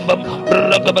 Rakabagabam.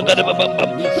 Rakabagabam.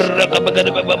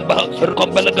 Rakabagabam. Rakabagabam.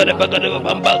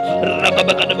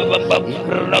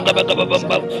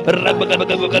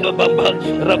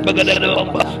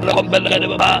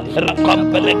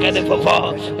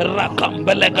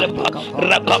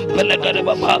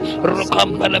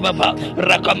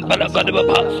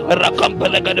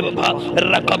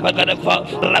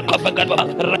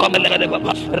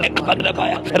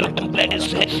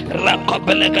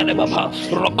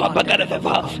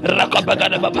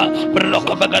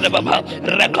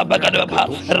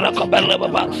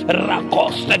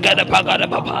 Rakosta gada pagada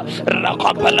baba,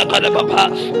 rakompele gada baba,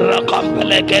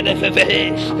 rakompele gada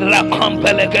feve,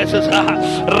 rakompele gada saha,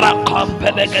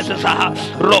 rakompele gada saha,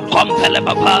 rokompele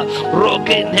baba,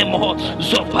 rogenemo,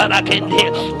 zopara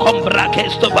kende,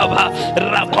 kombrakesto baba,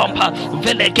 rakompa,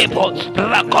 velekepo,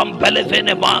 rakompele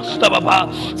venema, stababa,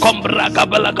 kombraka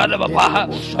bala gada baba,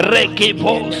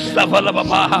 rekepo, stavala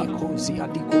baba.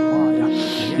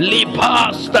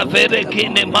 Lipasta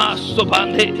verekine masto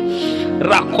bande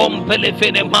rakompele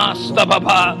fene masta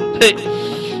baba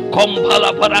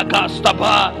kompala parakasta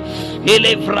ba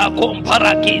elevra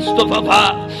komparakisto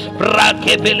baba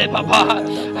rakebele baba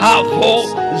havo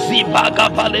zibaga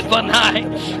vale vanai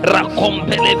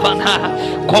rakompele vana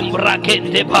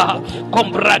kombrakende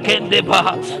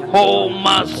ba o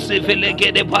masivele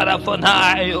gede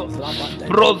parafanayo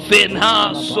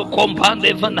provena so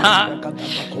kompande vana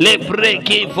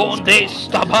lebreki vonde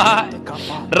staba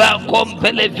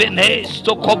rakompele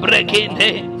venesto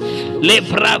kobrekinde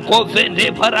lebrako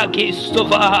vende parakisto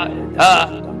va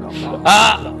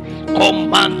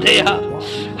komandea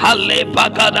hale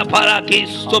bagada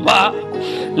parakisto ba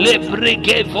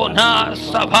lebreke vona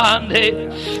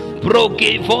sabande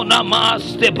broke vona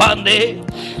maste bande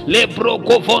le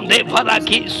broko vonde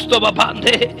parakisto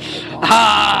babande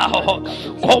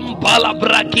kompala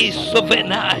brakisto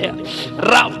venaya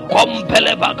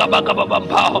rakompele bagabaga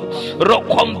babamba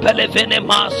rokompele vene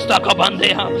masta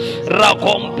kabandea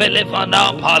rakompele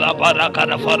vana pala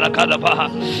barakara farakara baha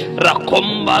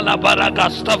rakombala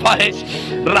barakasta fahe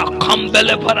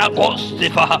rakompele parakosti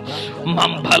faha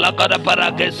mampala kada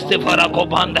parakesti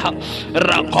farakobanda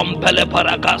rakompele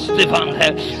parakasti vande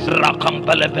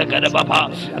rakompele pegade baba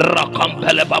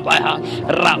rakompele babaya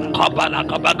rakabala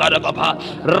kabagada baba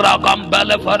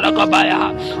rakambele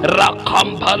farakabaya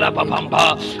rakampala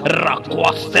babamba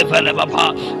rakwaste vele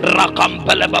baba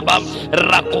rakampele baba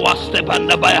rakwaste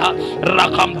bandabaya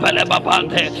rakampele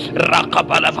babande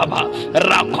rakabala baba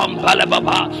rakampele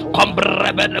baba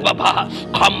kombrebe baba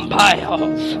kampaya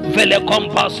vele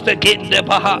kompaste kinde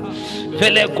baha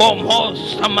vele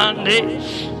komos amande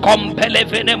kompele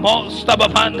vene mosta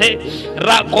babande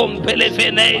rakompele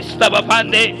vene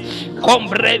stabapande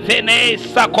kombre vene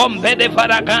sa kompede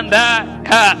faraganda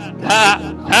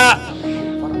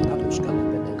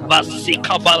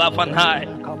basika balafanai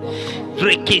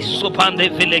friki supande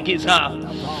velegiza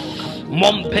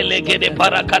mompelege de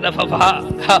parakada fava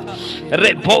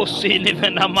reposi ni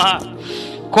venama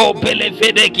kopele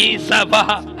vedegiza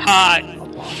va hai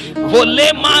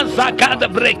volema zakada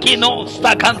brekino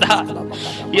stakanda.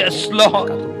 Yes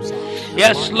Lord,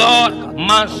 yes Lord,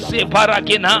 masi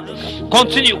parakina.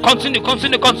 Continue.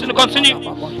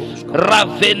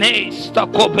 Ravene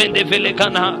stakopende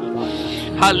velegana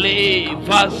hale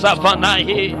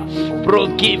vazavanaye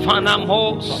prokivana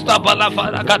mo stabala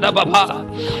varagada baba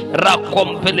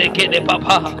rakompeleke de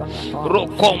baba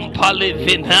rokompale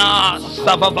vina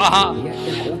sababa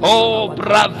oh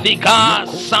braviga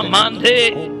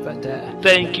samande.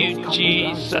 Thank you,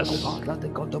 Jesus.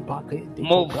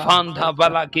 Movanda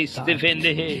balakis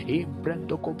defende.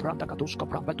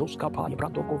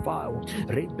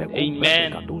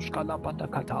 Amen.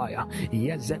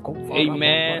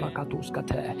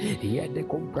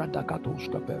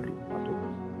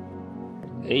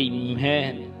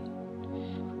 Amen.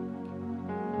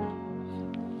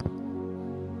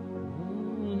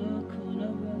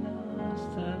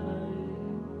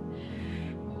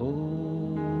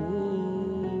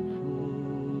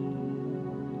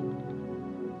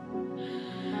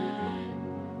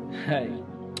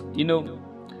 You know,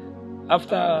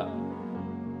 after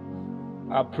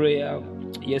our prayer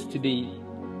yesterday,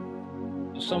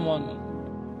 someone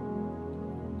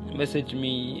messaged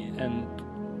me and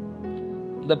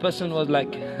the person was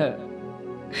like,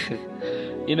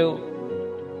 you know,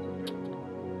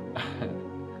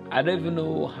 I don't even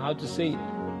know how to say it,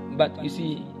 but you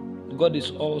see, God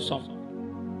is awesome.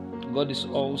 God is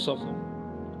awesome.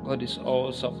 God is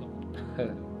awesome.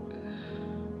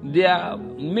 There are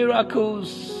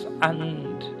miracles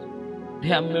and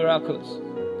there are miracles.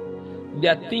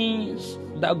 There are things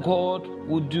that God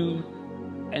will do,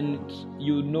 and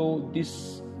you know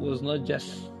this was not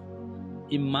just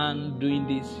a man doing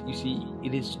this. You see,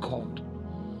 it is God.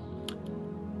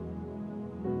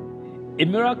 A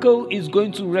miracle is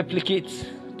going to replicate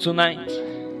tonight.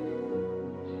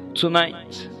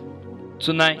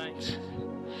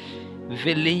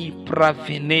 Veli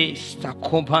pravines ta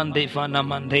kompande vana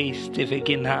mandes te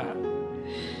vegina.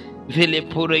 Vele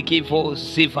porekivo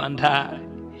zivanda.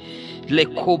 Le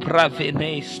cobra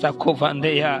venes ta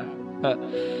kovandea.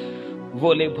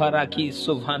 Vole paraki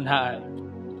suvanda.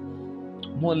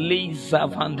 Moliza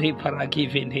vande paraki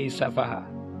venesava.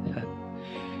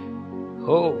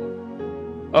 Oh,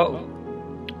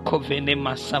 kovene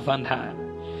masavanda.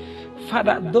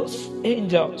 Father, those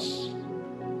angels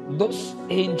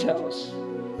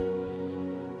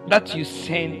that you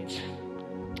sent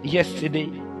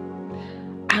yesterday,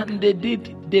 and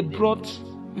they brought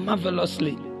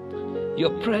marvelously your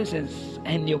presence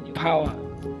and your power.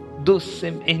 Those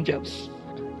same angels,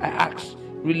 I ask,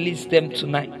 release them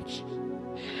tonight.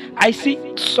 I see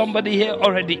somebody here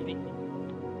already.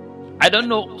 I don't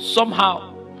know, somehow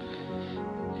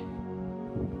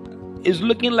it's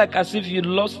looking like as if you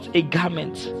lost a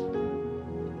garment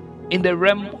in the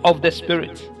realm of the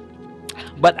spirit,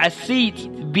 but I see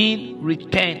it being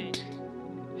returned.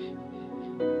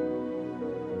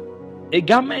 A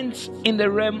garment in the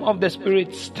realm of the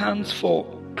spirit stands for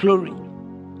glory.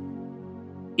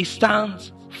 It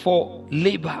stands for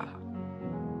labor.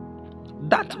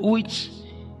 That which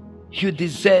you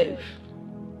deserve,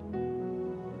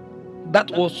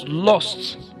 that was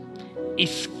lost,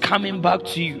 is coming back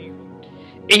to you.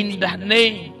 In the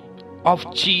name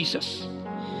of Jesus.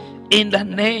 In the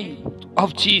name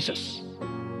of Jesus.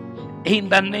 In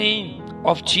the name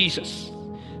of Jesus.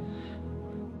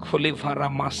 Kolivara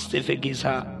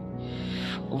mastefegiza.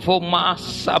 Voma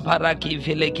sabaraki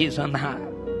velegizana.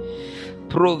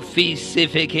 Profi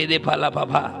sefekede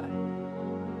palababa.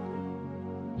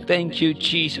 Thank you,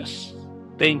 Jesus.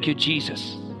 Thank you,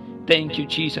 Jesus. Thank you,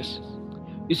 Jesus.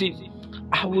 You see,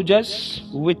 I will just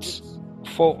wait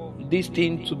for this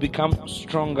thing to become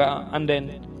stronger, and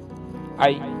then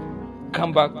I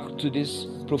come back to this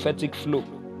prophetic flow.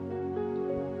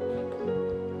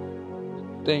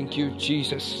 Thank you,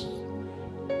 Jesus.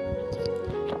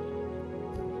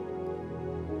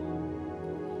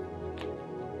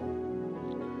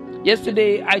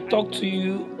 Yesterday I talked to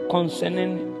you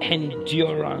concerning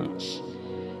endurance.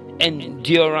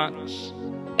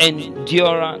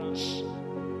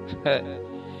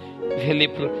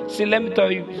 See, let me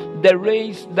tell you, the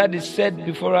race that is set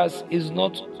before us is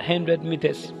not 100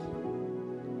 meters.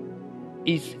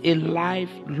 It's a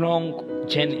lifelong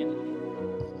journey.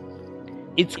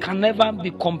 It can never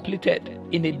be completed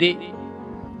in a day.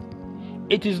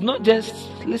 It is not just,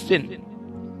 listen,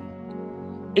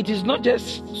 it is not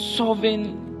just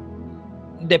solving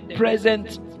the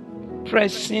present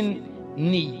pressing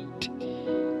need.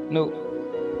 No.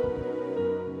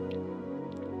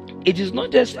 It is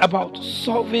not just about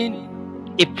solving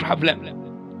a problem.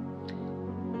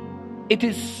 It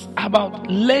is about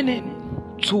learning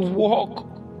to walk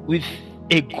with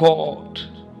a God.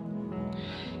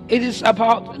 It is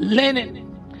about learning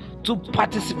to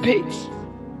participate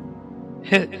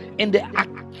in the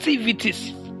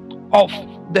activities of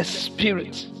the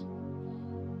Spirit.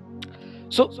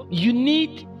 So you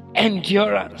need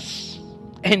endurance.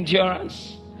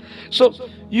 So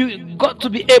you got to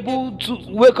be able to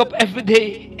wake up every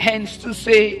day and still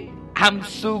say, I'm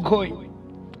still going.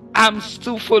 I'm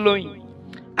still following.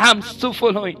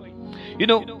 You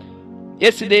know,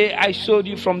 yesterday I showed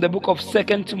you from the book of 2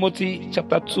 Timothy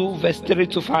chapter 2 verse 3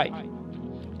 to 5.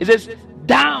 It says,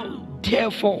 thou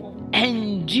therefore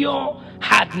endure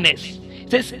hardness.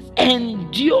 It says,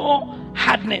 endure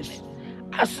hardness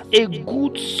as a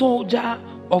good soldier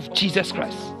of Jesus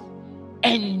Christ.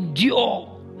 Endure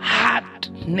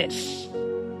hardness.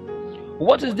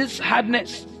 What is this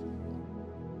hardness?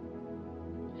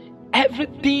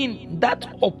 Everything that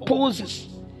opposes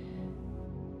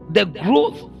the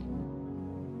growth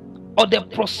or the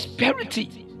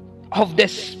prosperity of the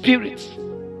Spirit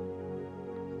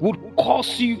would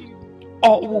cause you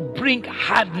or will bring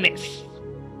hardness.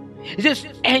 It says,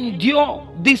 endure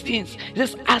these things. It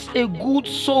says, as a good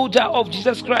soldier of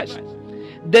Jesus Christ.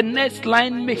 the next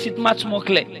line makes it much more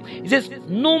clear. It says,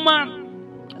 no man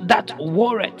that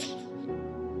worreth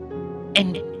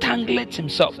entangleth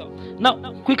himself.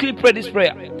 Now, quickly pray this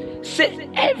prayer. Say,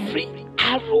 every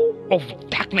arrow of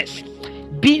darkness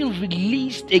being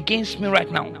released against me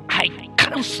right now, I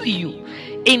cancel you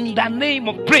in the name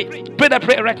of, pray that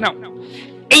prayer right now.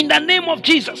 In the name of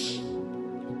Jesus,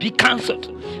 be cancelled,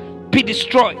 be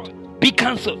destroyed, be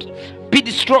cancelled, be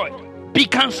destroyed, be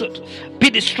cancelled, be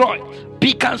destroyed,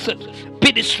 be cancelled,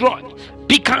 be destroyed,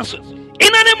 be cancelled. In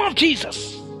the name of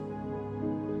Jesus.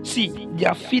 See, they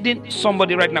are feeding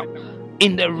somebody right now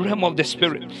in the realm of the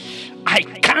spirit. I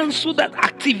cancel that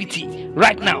activity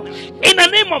right now. In the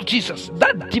name of Jesus,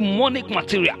 that demonic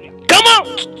material, come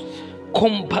out.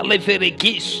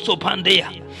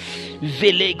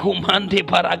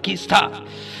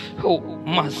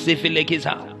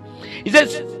 It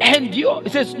says, endure.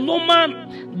 It says, no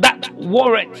man that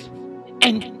worreth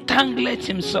entangleth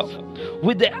himself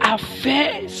with the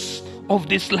affairs of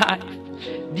this life.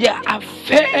 The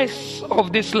affairs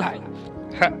of this life.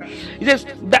 It says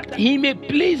that he may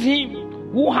please him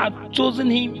who had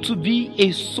chosen him to be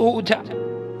a soldier.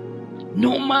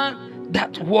 No man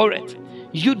that worreth.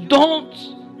 You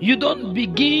don't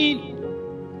begin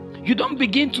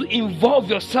to involve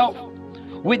yourself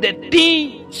with the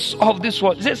things of this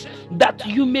world. It says that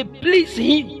you may please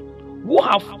him who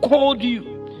have called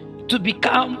you to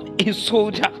become a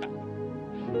soldier.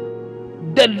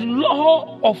 The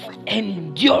law of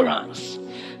endurance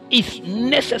is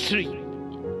necessary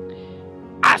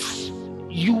as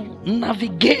you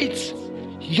navigate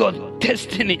your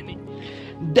destiny.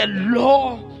 The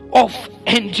law of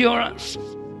endurance.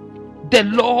 The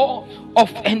law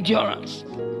of endurance.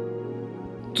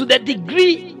 To the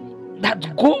degree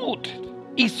that gold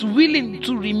is willing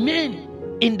to remain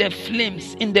in the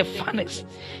flames, in the furnace,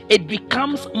 it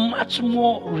becomes much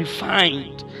more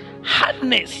refined.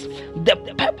 Hardness, the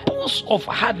purpose of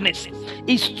hardness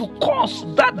is to cause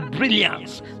that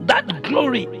brilliance, that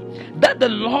glory that the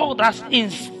Lord has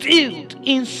instilled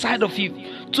inside of you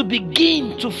to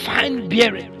begin to find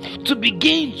bearing, to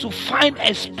begin to find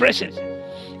expression.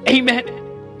 Amen.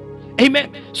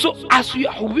 Amen. So as we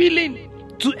are willing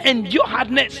to endure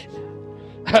hardness,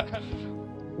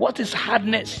 what is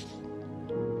hardness?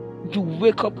 You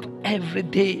wake up every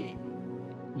day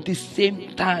the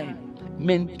same time,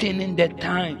 maintaining the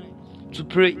time to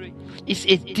pray. It's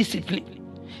a discipline.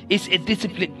 It's a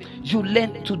discipline. You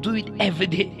learn to do it every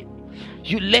day.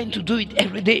 You learn to do it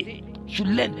every day.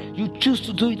 You choose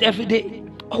to do it every day.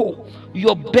 Oh,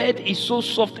 your bed is so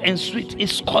soft and sweet.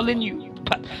 It's calling you.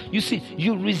 But you see,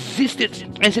 you resist it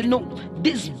and say, no,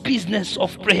 this business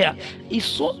of prayer is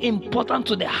so important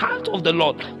to the heart of the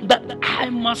Lord that I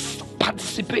must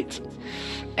participate.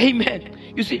 Amen.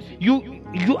 You see, you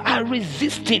are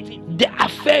resisting the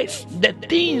affairs, the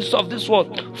things of this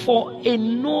world for a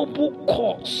noble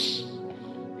cause.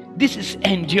 This is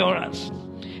endurance.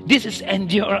 This is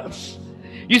endurance.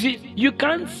 You see, you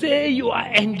can't say you are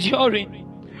enduring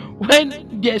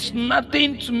when there's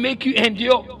nothing to make you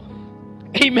endure.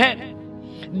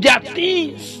 Amen. There are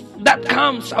things that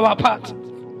comes our path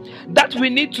that we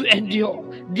need to endure.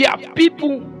 There are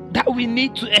people that we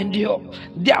need to endure.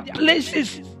 There are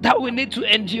places that we need to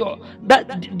endure.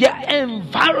 That there are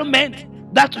environment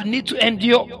that we need to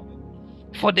endure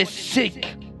for the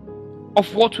sake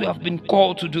of what we have been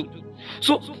called to do.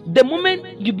 So the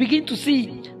moment you begin to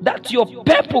see that your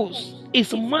purpose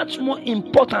is much more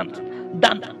important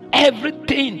than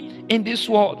everything in this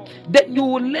world, then you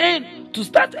will learn to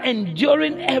start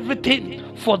enduring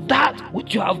everything for that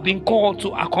which you have been called to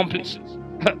accomplish.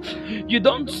 You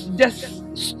don't just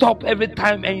stop every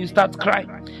time and you start crying,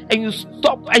 and you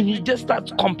stop and you just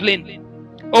start complaining.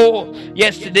 Oh,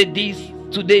 yesterday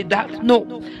this, today that.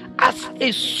 No, as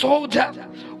a soldier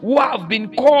who have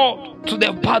been called to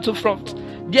the battlefront,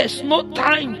 there's no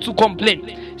time to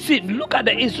complain. See, look at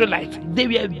the Israelites. They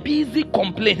were busy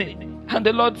complaining. And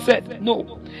the Lord said,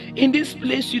 no, in this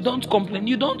place you don't complain,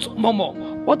 you don't murmur.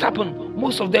 What happened?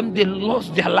 Most of them, they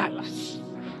lost their lives.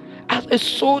 As a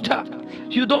soldier,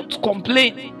 you don't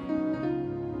complain.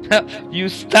 You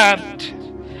stand.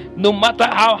 No matter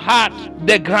how hard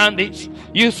the ground is,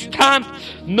 you stand.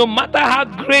 No matter how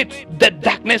great the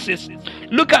darkness is.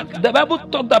 Look at, the Bible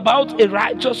talked about a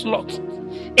righteous Lot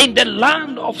in the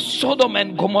land of Sodom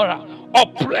and Gomorrah.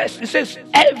 Oppressed. It says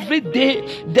every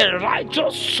day the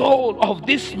righteous soul of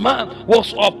this man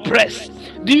was oppressed.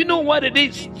 Do you know what it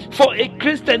is for a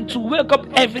Christian to wake up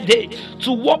every day,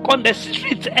 to walk on the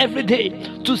streets every day,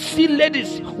 to see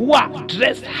ladies who are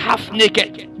dressed half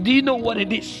naked? Do you know what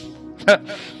it is?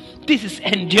 This is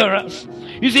endurance.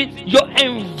 You see, your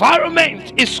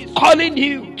environment is calling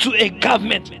you to a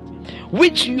government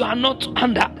which you are not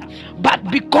under, but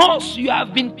because you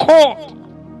have been called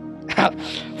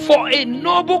for a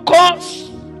noble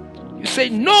cause, you say,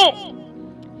 no,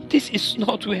 this is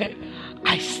not where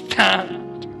I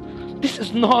stand. This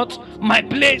is not my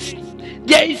place.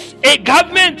 There is a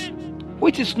government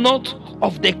which is not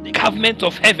of the government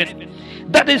of heaven,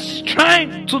 that is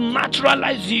trying to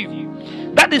naturalize you,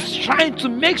 that is trying to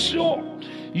make sure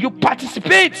you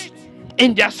participate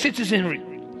in their citizenry.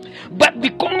 But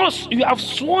because you have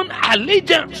sworn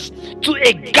allegiance to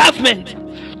a government,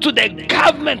 to the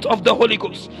government of the Holy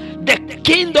Ghost, the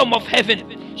kingdom of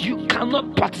heaven, you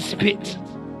cannot participate.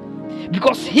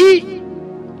 Because he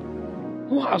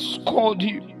who has called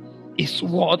you is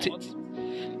worth it.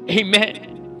 Amen.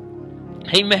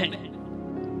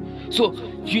 Amen. So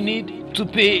you need to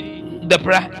pay the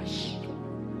price.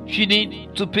 You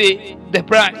need to pay the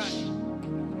price.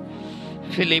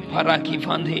 Philip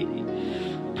Parakivande.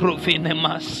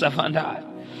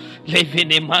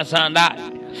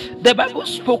 The Bible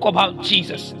spoke about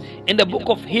Jesus in the book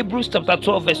of Hebrews chapter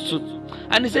 12 verse 2,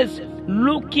 and it says,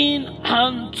 looking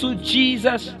unto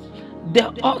Jesus, the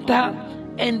author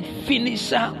and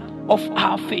finisher of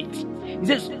our faith. It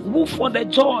says, who for the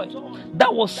joy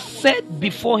that was set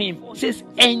before him, it says,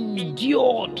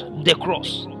 endured the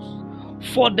cross.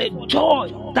 For the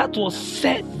joy that was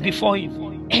set before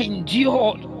him,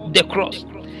 endured the cross.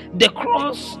 The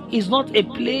cross is not a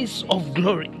place of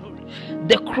glory.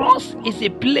 The cross is a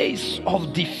place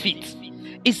of defeat.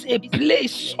 It's a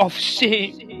place of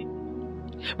shame.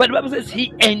 But the Bible says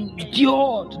he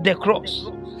endured the cross,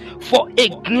 for a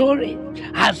glory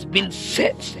has been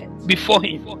set before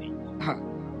him.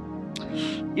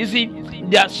 You see,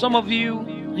 there are some of you,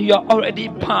 you are already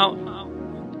bound.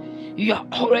 You are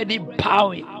already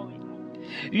bowing.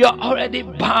 You are already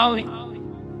bowing.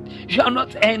 You are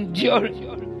not enduring.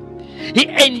 He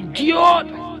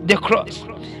endured the cross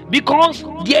because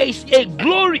there is a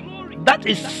glory that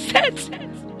is set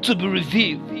to be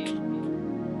revealed.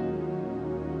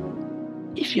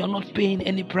 If you are not paying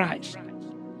any price,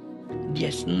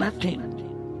 there's nothing,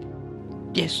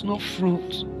 there's no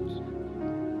fruit.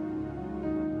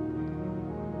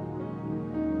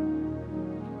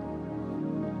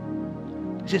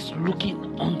 Just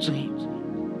looking unto him.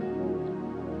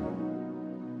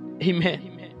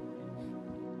 Amen.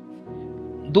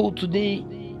 Though today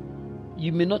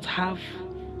you may not have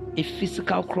a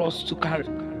physical cross to carry,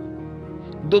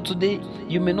 though today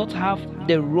you may not have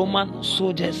the Roman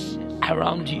soldiers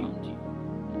around you,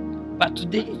 but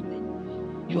today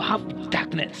you have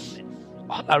darkness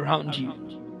all around you,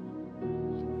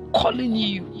 calling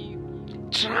you,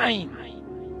 trying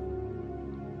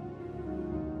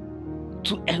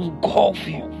to engulf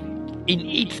you in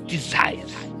its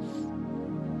desires.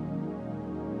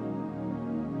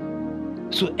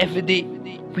 So every day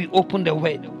we open the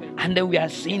word and then we are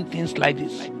seeing things like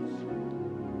this.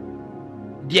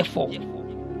 Therefore,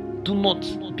 do not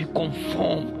be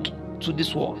conformed to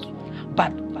this world,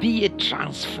 but be ye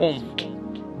transformed.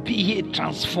 Be ye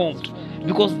transformed,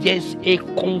 because there is a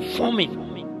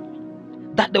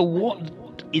conforming that the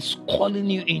world is calling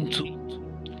you into.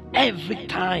 Every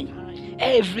time.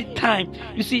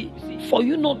 You see, for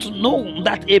you not to know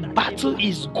that a battle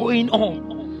is going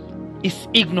on is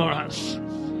ignorance.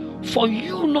 For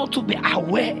you not to be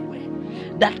aware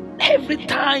that every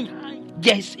time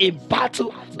there is a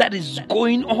battle that is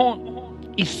going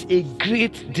on is a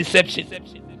great deception.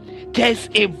 There's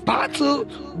a battle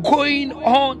going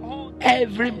on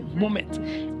every moment,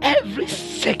 every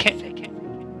second.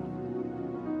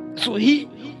 So he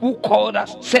who called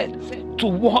us said to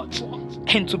watch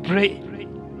and to pray.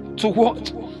 To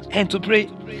watch and to pray.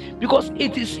 Because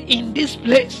it is in this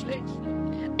place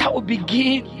that we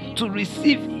begin to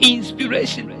receive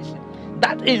inspiration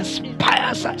that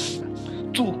inspires us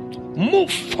to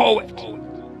move forward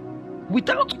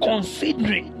without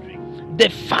considering the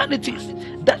vanities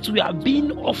that we are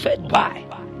being offered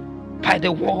by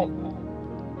the world.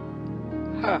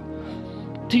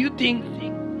 Do you think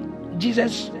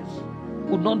Jesus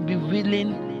would not be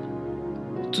willing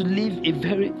to live a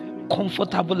very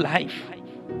comfortable life?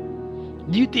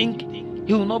 Do you think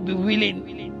he will not be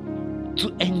willing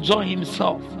to enjoy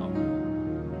himself,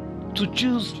 to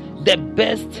choose the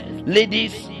best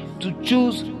ladies, to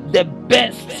choose the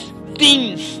best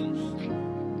things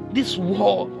this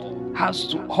world has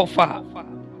to offer?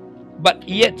 But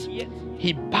yet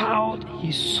he bowed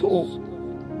his soul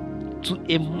to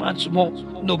a much more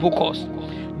noble cause.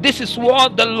 This is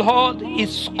what the Lord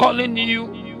is calling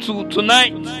you to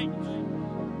tonight.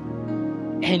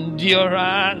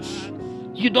 Endurance.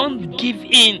 You don't give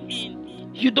in.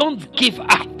 You don't give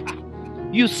up.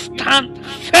 You stand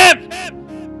firm.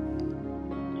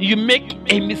 You make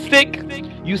a mistake,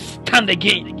 you stand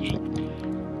again.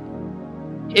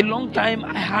 A long time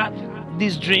I had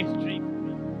this dream.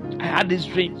 I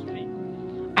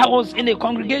was in a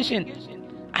congregation,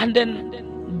 and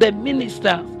then the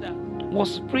minister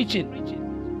was preaching.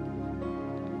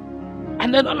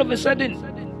 And then all of a sudden,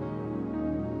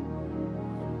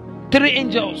 3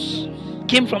 angels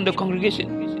came from the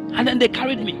congregation, and then they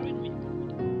carried me.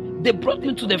 They brought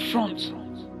me to the front.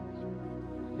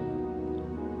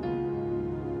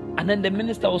 And then the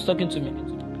minister was talking to me.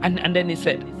 And then he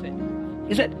said,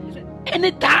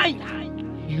 anytime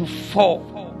you fall,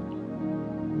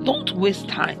 don't waste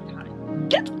time.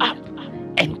 Get up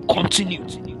and continue.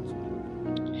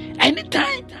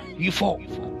 Anytime you fall,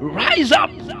 rise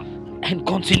up and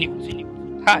continue.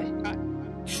 Hi.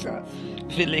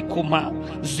 Vele kuma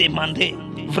zemande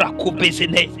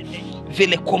vrakobezene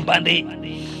vele kombande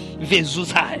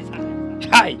vezuzai.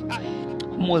 Hi.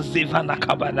 Mozevana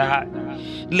kabana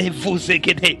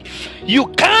levuzegede. You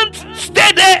can't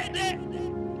stay there.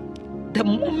 The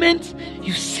moment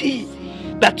you see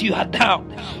that you are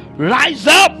down, rise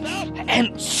up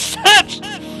and search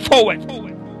forward.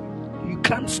 You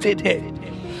can't stay there.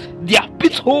 There are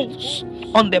pit holes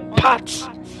on the paths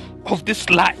of this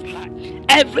life.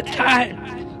 Every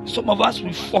time some of us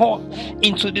will fall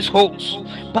into these holes,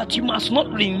 but you must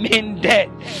not remain there.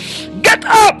 Get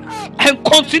up and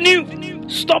continue.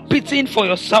 Stop pitying for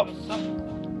yourself.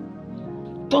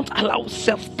 Don't allow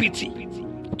self-pity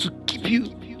to keep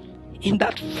you in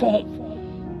that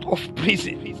form of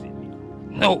prison.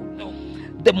 No.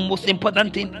 The most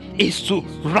important thing is to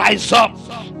rise up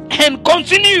and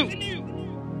continue.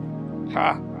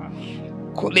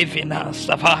 Kolevina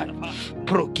Savai,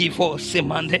 Prokivo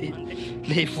Semande,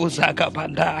 Lefuzaga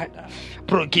Bandai,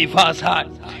 Prokivas High.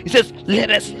 He says,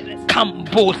 let us come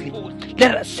boldly.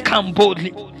 Let us come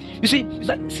boldly. You see,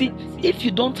 if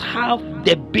you don't have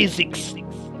the basics,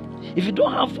 if you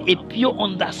don't have a pure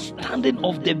understanding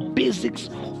of the basics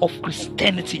of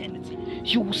Christianity,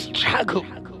 you will struggle.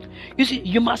 You see,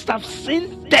 you must have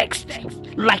seen texts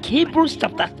like Hebrews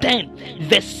chapter 10,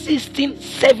 verse 16,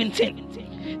 17.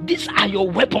 These are your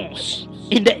weapons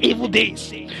in the evil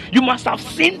days. You must have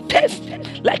seen texts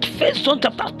like 1 John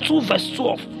chapter 2, verse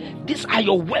 12. These are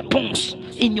your weapons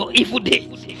in your evil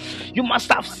days. You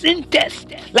must have seen texts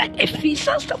like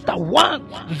Ephesians chapter 1,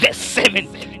 verse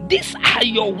 7. These are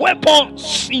your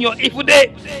weapons in your evil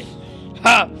days.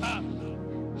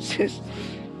 Says,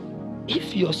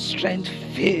 if your strength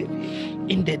fail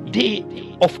in the day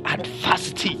of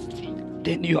adversity,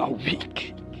 then you are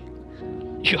weak.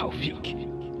 You are weak.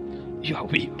 You are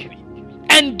weak.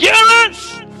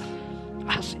 Endurance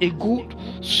as a good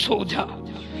soldier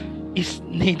is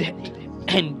needed.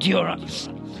 Endurance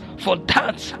for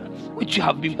that which you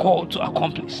have been called to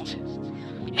accomplish.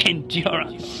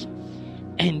 Endurance.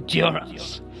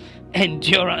 Endurance.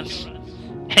 Endurance.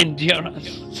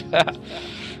 Endurance.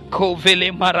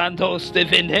 Kovele Marandos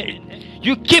Devene.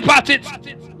 You keep at it.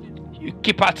 You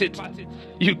keep at it.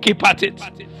 You keep at it.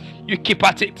 You keep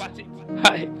at it.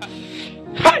 Hi.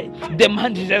 Hi. The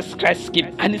man Jesus Christ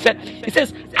came and he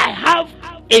says, I have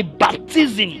a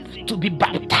baptism to be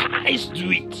baptized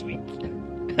with.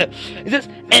 He says,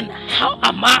 and how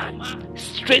am I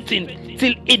straightened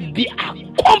till it be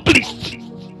accomplished?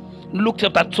 Luke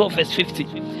chapter 12, verse 50.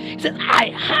 He said, I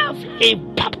have a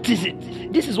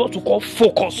baptism. This is what we call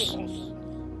focus.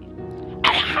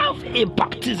 I have a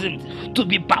baptism to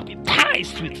be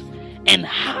baptized with. And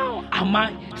how am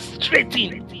I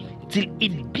straightened till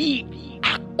it be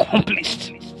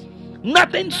accomplished?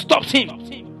 Nothing stops him.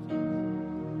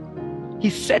 He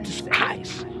set his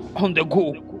eyes on the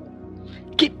goal.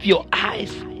 Keep your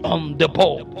eyes on the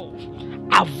ball.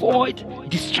 Avoid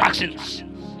distractions.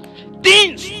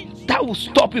 Things that will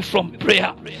stop you from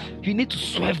prayer, you need to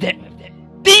swerve them.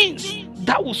 Things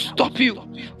that will stop you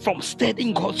from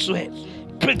studying God's word,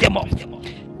 break them off.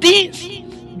 Things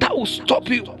that will stop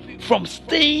you from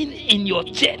staying in your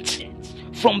church,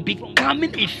 from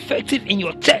becoming effective in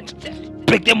your church,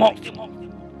 break them off.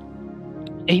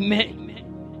 Amen.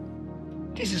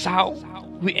 This is how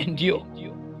we endure.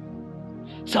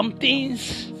 Some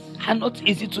things are not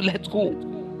easy to let go,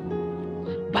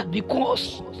 but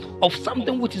because of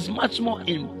something which is much more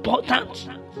important,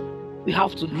 we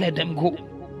have to let them go.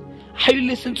 Are you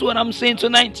listening to what I'm saying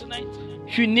tonight?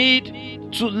 You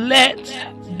need to let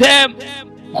them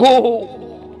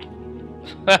go.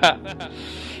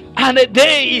 And a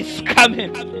day is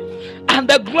coming, and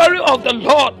the glory of the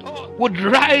Lord would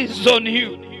rise on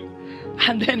you,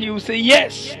 and then you say,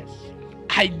 yes,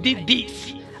 I did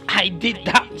this, I did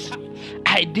that,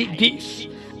 I did this,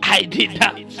 I did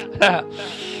that.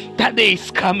 That day is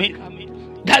coming.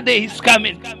 That day is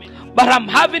coming. But I'm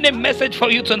having a message for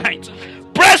you tonight.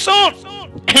 Press on.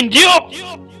 Endure.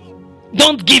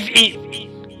 Don't give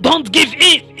in. Don't give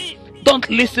in. Don't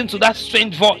listen to that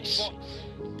strange voice.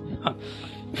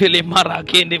 You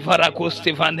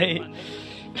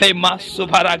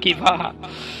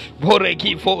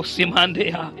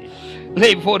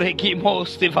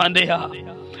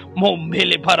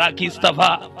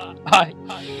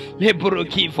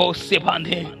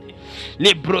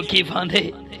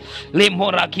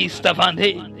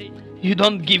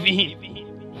don't give in.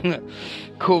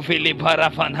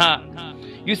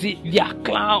 You see, there are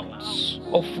clouds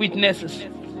of witnesses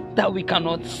that we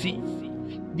cannot see.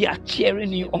 They are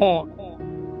cheering you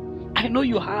on. I know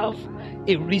you have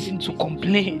a reason to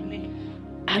complain.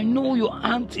 I know your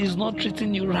aunt is not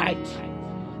treating you right.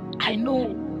 I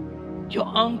know your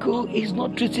uncle is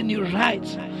not treating you right.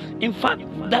 In fact,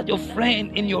 that your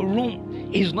friend in your room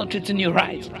is not treating you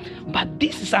right. But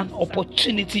this is an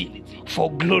opportunity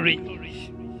for glory.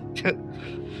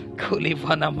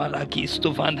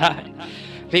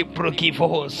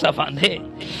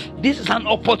 This is an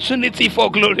opportunity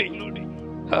for glory.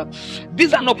 This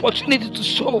is an opportunity to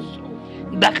show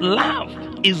that love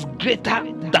is greater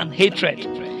than hatred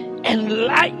and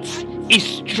light is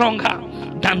stronger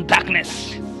than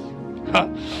darkness.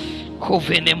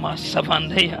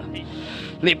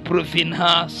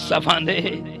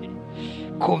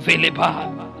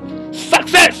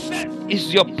 Success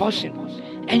is your portion,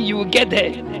 and you will get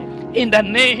there in the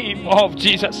name of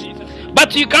Jesus.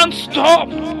 But you can't stop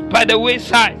by the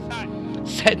wayside.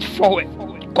 Set forward.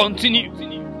 Continue.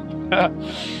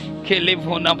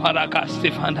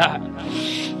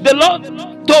 The Lord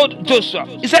told Joshua,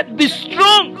 He said, be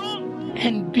strong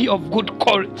and be of good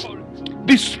courage.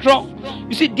 Be strong.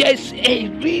 You see, there is a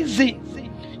reason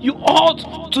you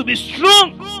ought to be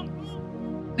strong.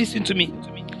 Listen to me.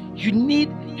 You need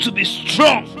to be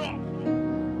strong.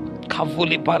 He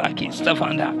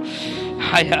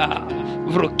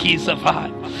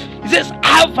says,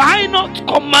 have I not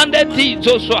commanded thee,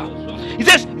 Joshua? He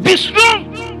says, be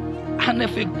strong and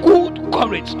of a good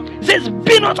courage. He says,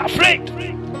 be not afraid,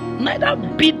 neither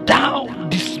be thou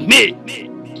dismayed.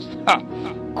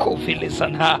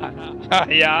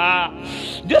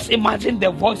 Just imagine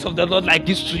the voice of the Lord like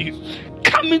this to you,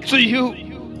 coming to you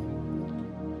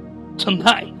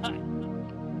tonight,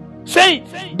 saying,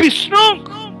 be strong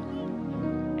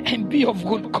and be of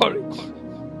good courage.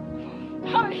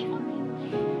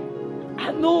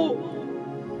 I know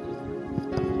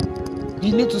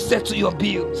you need to settle your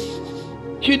bills.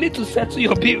 You need to settle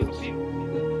your bills.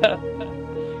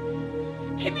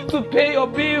 You need to pay your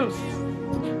bills.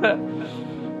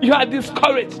 You are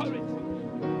discouraged.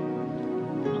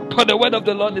 But the word of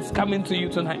the Lord is coming to you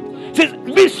tonight. It says,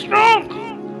 be strong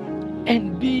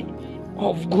and be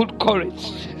of good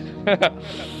courage.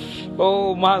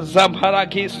 Oh,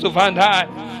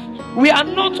 we are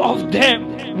not of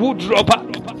them who draw back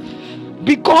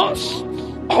because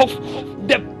of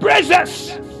the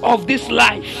presence of this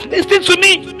life. Listen to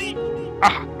me.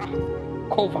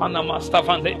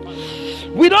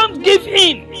 We don't give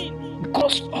in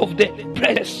because of the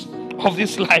presence of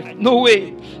this life. No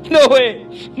way. No way.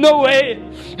 No way.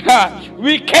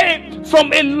 We came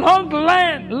from a long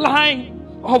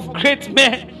line of great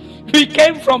men. We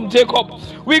came from Jacob.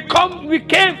 We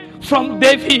came from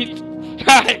David.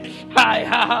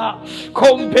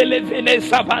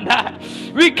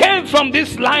 We came from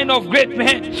this line of great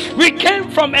men. We came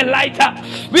from Elijah.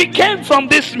 We came from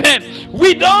this man.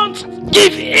 We don't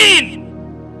give in.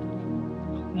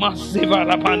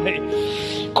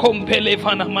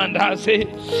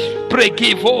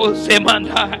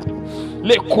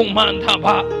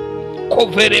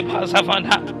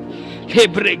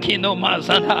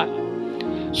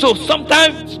 So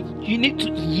sometimes you need to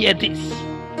hear this.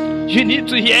 You need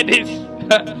to hear this.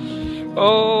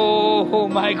 Oh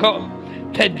my God.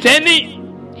 The journey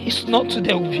is not to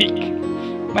the weak.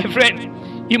 My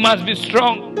friend, you must be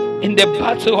strong in the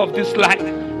battle of this life.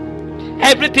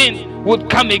 Everything would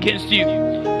come against you,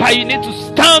 but you need to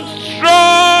stand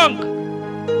strong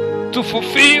to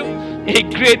fulfill a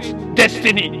great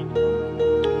destiny.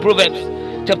 Proverbs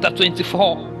chapter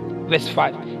 24 verse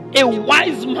 5. A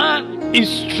wise man is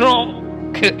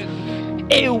strong.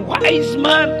 A wise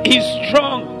man is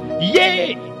strong.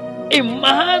 Yea, a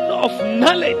man of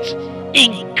knowledge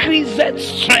increaseth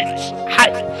strength.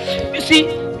 You see,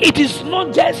 it is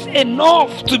not just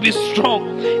enough to be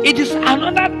strong. It is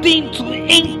another thing to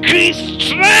increase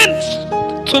strength.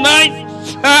 Tonight,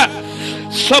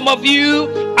 some of you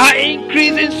are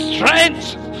increasing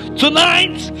strength.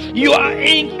 Tonight, you are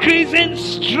increasing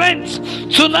strength.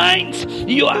 Tonight,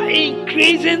 you are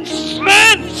increasing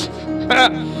strength.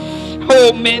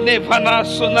 Oh, menevana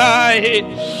sonai.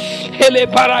 Hele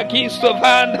paragisto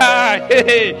vanda.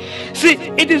 See,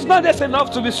 it is not just enough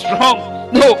to be strong.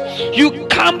 No, you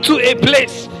come to a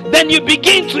place, then you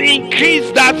begin to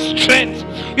increase that strength.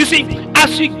 You see,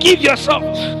 as you give yourself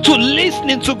to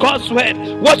listening to God's word,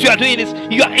 what you are doing is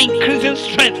you are increasing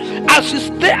strength. As you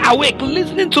stay awake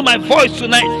listening to my voice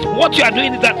tonight, what you are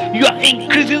doing is that you are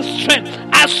increasing strength.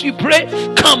 As you pray,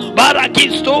 come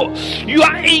baragisto, you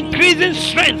are increasing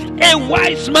strength. A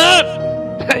wise man,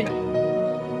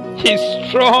 he's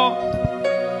strong.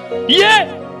 Yeah,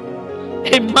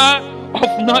 a man of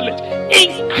knowledge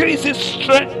increases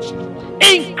strength.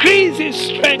 Increases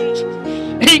strength.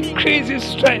 Increases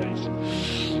strength.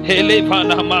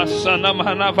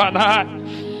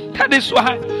 That is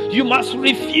why you must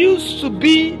refuse to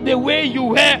be the way you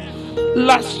were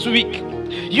last week.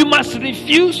 You must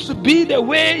refuse to be the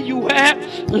way you were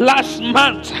last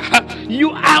month.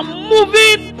 You are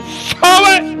moving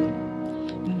forward.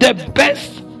 The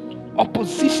best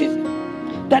opposition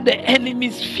that the enemy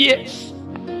fears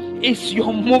is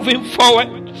your moving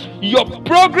forward, your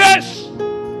progress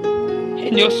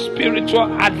in your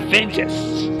spiritual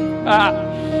adventures.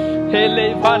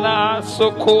 Elevana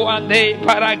soko ane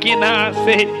paragina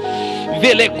se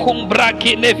vele kumbra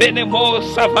kine venemo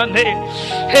savane.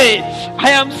 Hey, I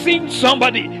am seeing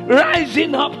somebody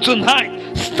rising up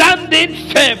tonight, standing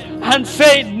firm and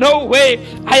saying, no way,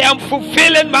 I am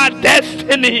fulfilling my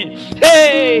destiny.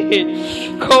 Hey,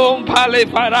 kompale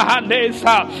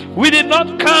parahanesa. We did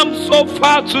not come so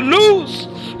far to lose.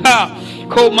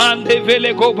 Commande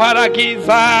vele go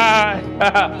paragiza.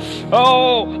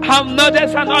 Oh, I'm not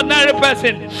just an ordinary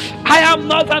person. I am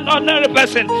not an ordinary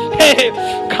person. Hey,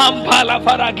 Kampala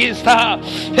paragista.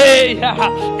 Hey,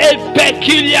 a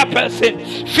peculiar person,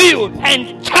 filled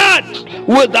and charged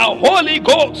with the Holy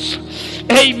Ghost.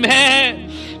 Amen.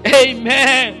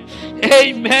 Amen.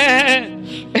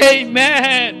 Amen.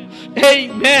 Amen.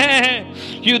 Amen.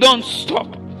 You don't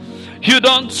stop. You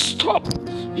don't stop.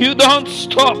 You don't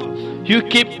stop. You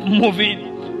keep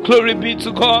moving. Glory be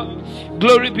to God.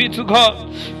 Glory be to God.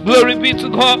 Glory be to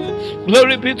God.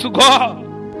 Glory be to God.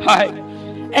 Hi.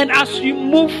 And as you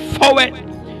move forward,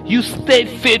 you stay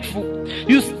faithful.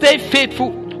 You stay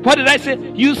faithful. What did I say?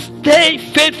 You stay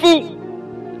faithful.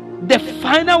 The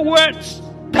final words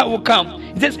that will come.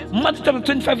 It says, Matthew chapter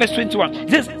 25, verse 21. It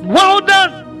says, well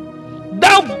done,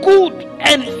 thou good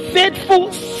and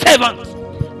faithful servant.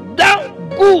 Thou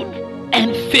good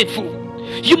and faithful.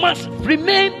 You must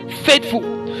remain faithful.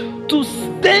 To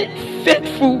stay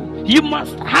faithful, you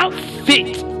must have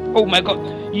faith. Oh my God.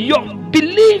 Your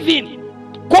believing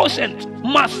quotient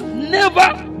must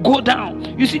never go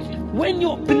down. You see, when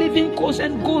your believing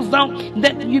quotient goes down,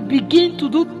 then you begin to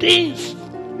do things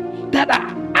that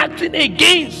are acting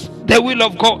against the will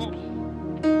of God.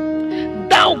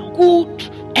 Thou good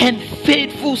and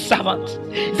faithful servant.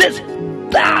 It says,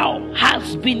 thou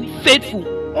hast been faithful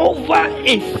over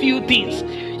a few things.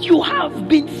 You have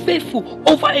been faithful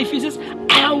over a few things.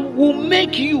 I will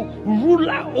make you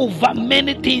ruler over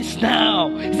many things now.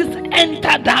 It says,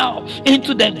 enter thou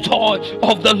into the joy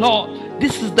of the Lord.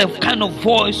 This is the kind of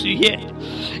voice you hear.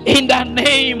 In the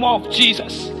name of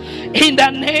Jesus. In the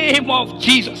name of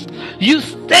Jesus. You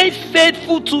stay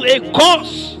faithful to a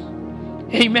cause.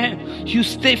 Amen. You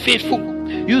stay faithful.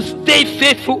 You stay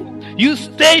faithful. You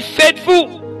stay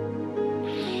faithful.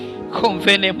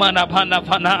 Convene manabana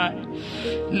vanai.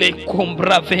 Le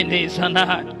combra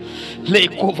venezanai. Le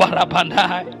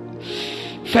kovarabanai.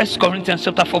 1 Corinthians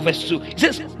chapter 4 verse 2. It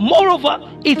says, moreover,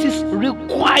 it is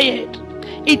required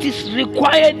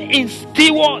in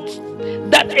stewards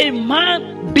that a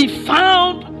man be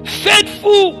found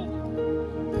faithful.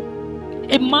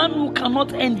 A man who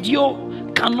cannot endure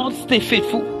cannot stay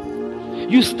faithful.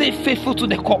 You stay faithful to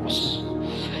the cause.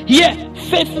 Yeah,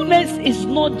 faithfulness is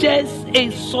not just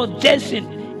a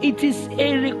suggestion, it is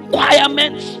a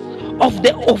requirement of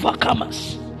the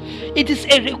overcomers. It is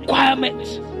a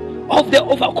requirement of the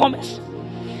overcomers.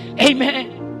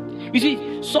 Amen. You see,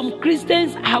 some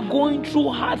Christians are going through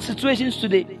hard situations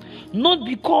today, not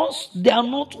because they are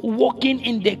not walking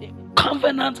in the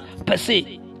covenant per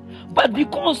se, but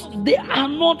because they are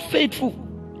not faithful,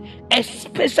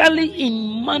 especially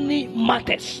in money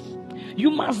matters.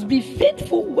 You must be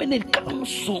faithful when it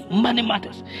comes to money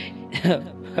matters.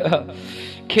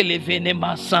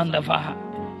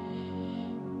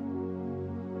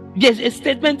 There's a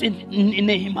statement in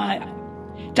Nehemiah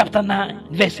chapter 9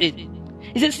 verse 8.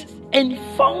 It says, and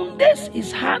founders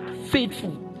his heart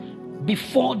faithful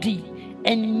before thee,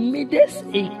 and made us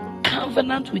a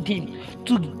covenant with him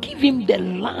to give him the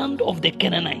land of the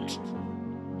Canaanites.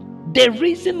 The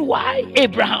reason why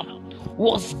Abraham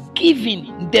was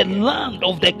given the land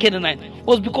of the Canaanites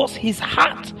was because his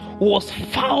heart was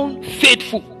found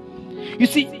faithful. You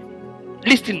see,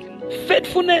 listen,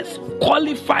 faithfulness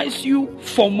qualifies you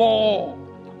for more.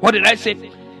 What did I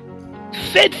say?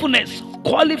 Faithfulness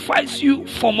qualifies you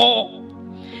for more.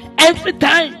 Every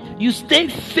time you stay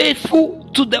faithful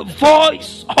to the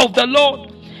voice of the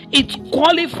Lord, it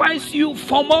qualifies you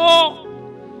for more.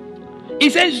 He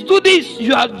says, do this,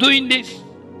 you are doing this.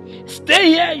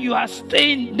 Stay here, you are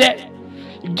staying there.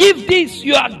 Give this,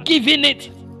 you are giving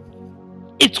it.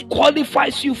 It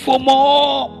qualifies you for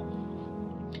more.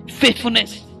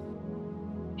 Faithfulness,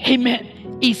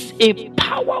 amen, is a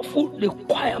powerful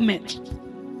requirement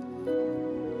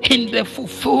in the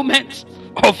fulfillment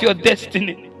of your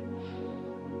destiny.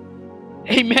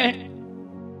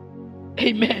 Amen.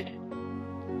 Amen.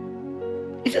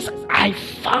 It says, I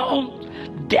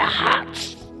found the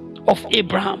heart of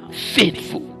Abraham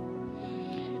faithful.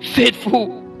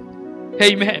 Faithful.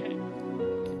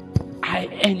 Amen. I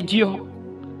endure.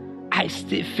 I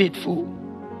stay faithful.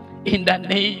 In the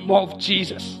name of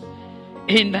Jesus.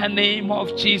 In the name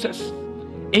of Jesus.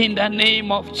 In the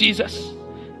name of Jesus.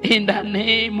 In the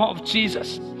name of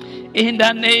Jesus. In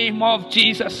the name of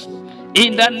Jesus.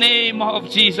 In the name of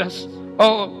Jesus.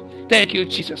 Oh, thank you,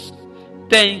 Jesus.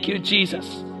 Thank you,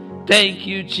 Jesus. Thank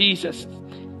you, Jesus.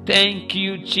 Thank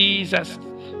you, Jesus.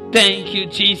 Thank you,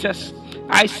 Jesus.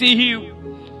 I see you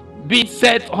being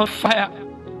set on fire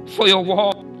for your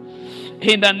word.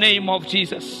 In the name of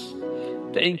Jesus.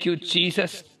 Thank you,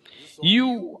 Jesus.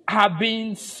 You are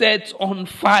being set on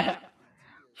fire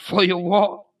for your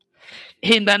word.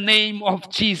 In the name of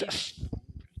Jesus.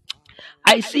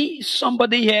 I see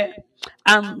somebody here,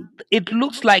 and it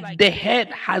looks like the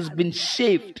head has been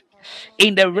shaved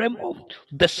in the realm of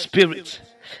the spirit.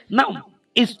 Now,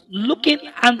 it's looking,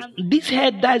 and this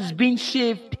head that is being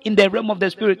shaved in the realm of the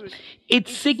spirit, it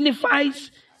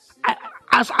signifies,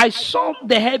 as I saw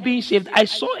the head being shaved, I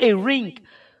saw a ring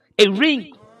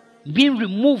being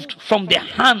removed from the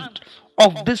hand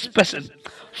of this person.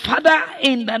 Father,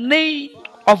 in the name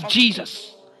of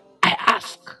Jesus, I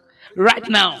ask right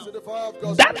now,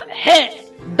 that hair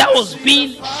that was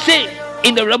being shaved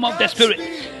in the realm of the spirit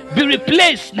be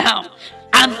replaced now,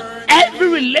 and every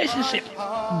relationship,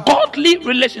 godly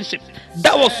relationship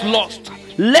that was lost,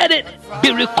 let it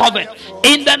be recovered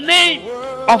in the name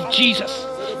of Jesus.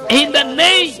 In the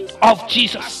name of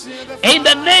Jesus. In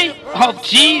the name of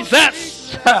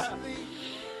Jesus.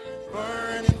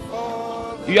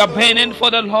 You are burning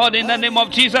for the Lord in the name of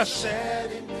Jesus.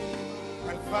 Setting me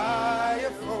on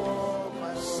fire for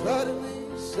my setting me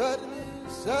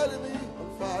on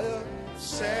fire.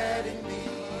 Setting me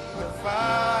on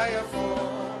fire for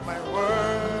my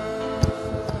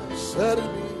word.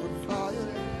 Setting me on fire.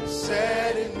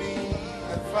 Setting me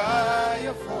on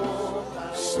fire for my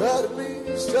setting me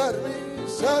on fire. Yeah.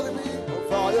 Setting me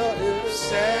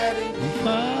on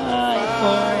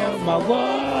fire For my word.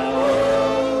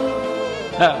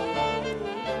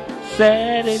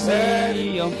 Setting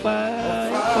me on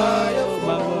fire for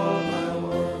my word.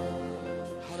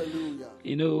 Hallelujah.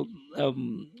 You know,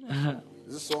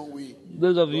 This is a song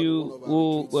those of you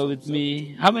who were with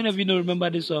me, how many of you remember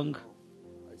this song?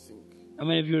 I think. How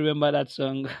many of you remember that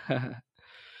song?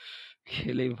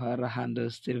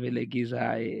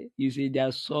 You see, there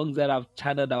are songs that have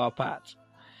channeled our path.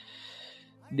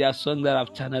 There are songs that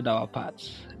have channeled our path.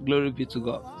 Glory be to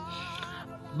God.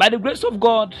 By the grace of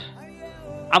God,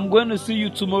 I'm going to see you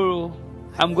tomorrow.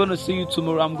 I'm going to see you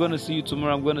tomorrow. I'm going to see you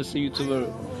tomorrow. I'm going to see you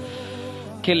tomorrow.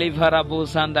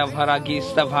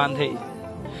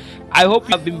 I hope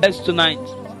you have been blessed tonight.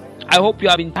 I hope you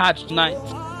have been touched tonight.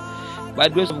 By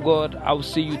the grace of God, I will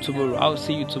see you tomorrow. I will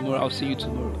see you tomorrow. I will see you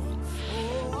tomorrow.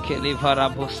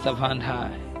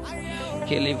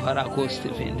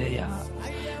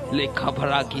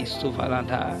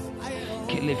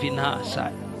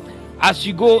 As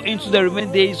you go into the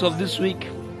remaining days of this week,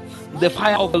 the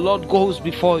fire of the Lord goes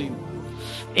before you.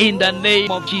 In the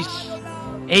name of Jesus.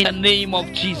 In the name of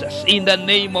Jesus. In the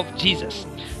name of Jesus.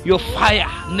 Your fire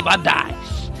never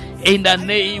dies. In the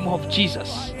name of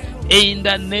Jesus. In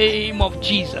the name of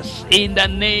Jesus. In the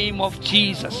name of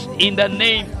Jesus. In the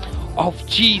name of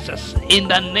Jesus. In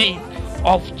the name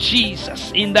of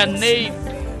Jesus. In the name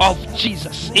of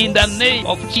Jesus. In the name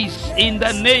of Jesus. In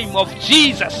the name of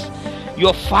Jesus.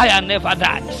 Your fire never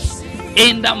dies.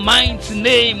 In the mighty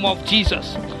name of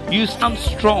Jesus, you stand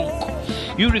strong.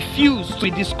 You refuse to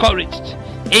be discouraged.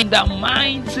 In the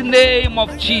mighty name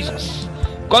of Jesus.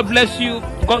 God bless you,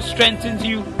 God strengthens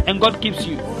you, and God keeps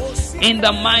you. In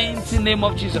the mighty name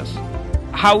of Jesus.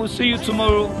 I will see you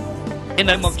tomorrow in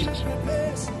the name of Jesus.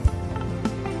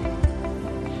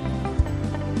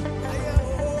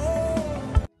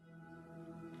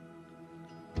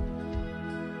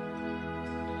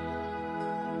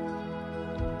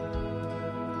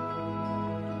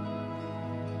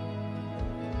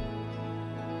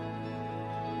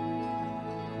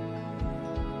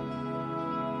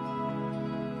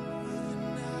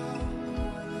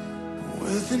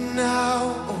 Whether now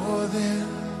or then,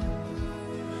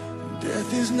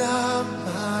 death is not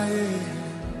my end.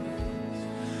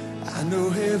 I know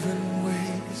heaven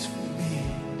waits for me.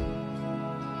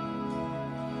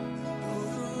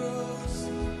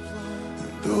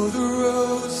 Though the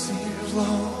road seems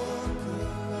long,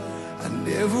 I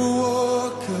never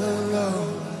walk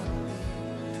alone.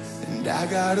 And I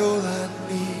got all I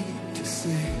need to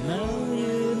say. I know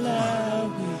you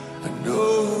love me. I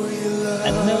know you love me.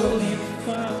 I know you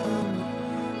found me.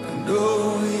 I know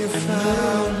you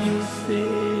found me. You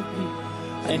saved me.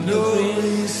 I know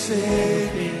you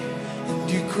saved me. And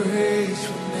your grace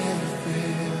will never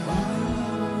fail.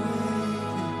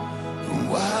 And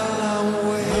while I'm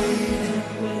waiting,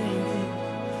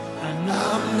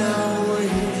 I'm not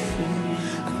waiting.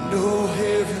 I know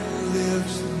heaven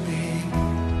lives in me.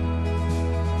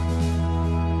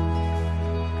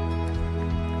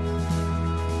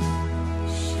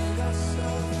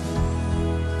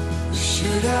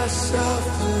 Should I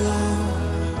suffer long?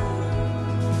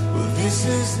 Well, this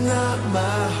is not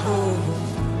my home.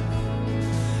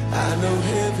 I know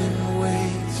heaven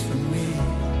waits for me.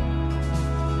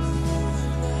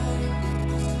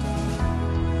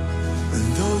 And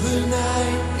though the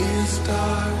night is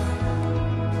dark,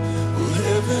 well,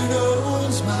 heaven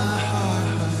owns my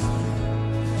heart.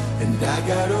 And I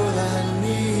got all I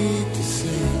need to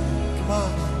say. Come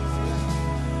on.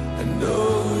 I know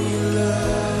you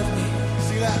love me.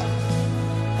 See that?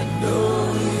 I know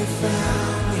you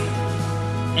found me.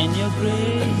 And your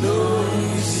grace. I know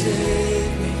you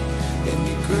saved me. And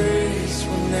your grace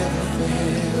will never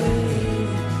fail me.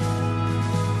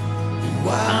 And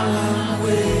while I'm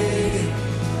waiting,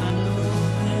 I know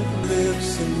heaven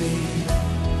lives in me.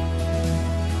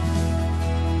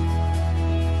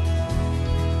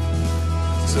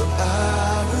 So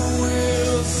I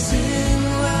will sing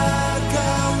like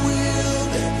I will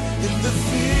in the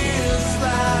fields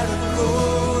light of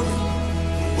glory,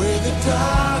 where the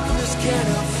darkness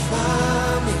cannot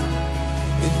find me.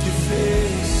 And your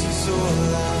face is all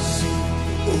I see.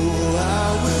 Oh, I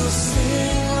will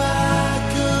sing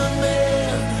like a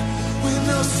man with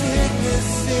no sickness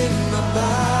in my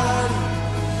body,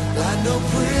 like no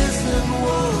prison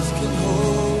walls can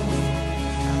hold me.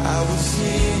 I will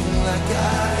sing like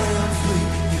I am free,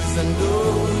 'cause I know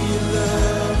you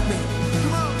love me.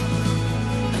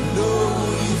 I know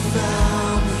you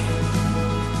found me.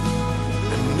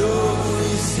 I know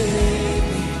you saved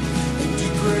me. And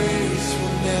your grace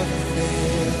will never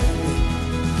fail me.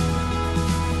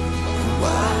 And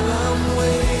while I'm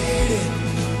waiting,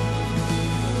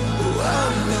 oh,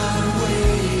 I'm not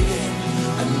waiting.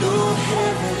 I know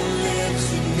heaven lives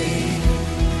in me.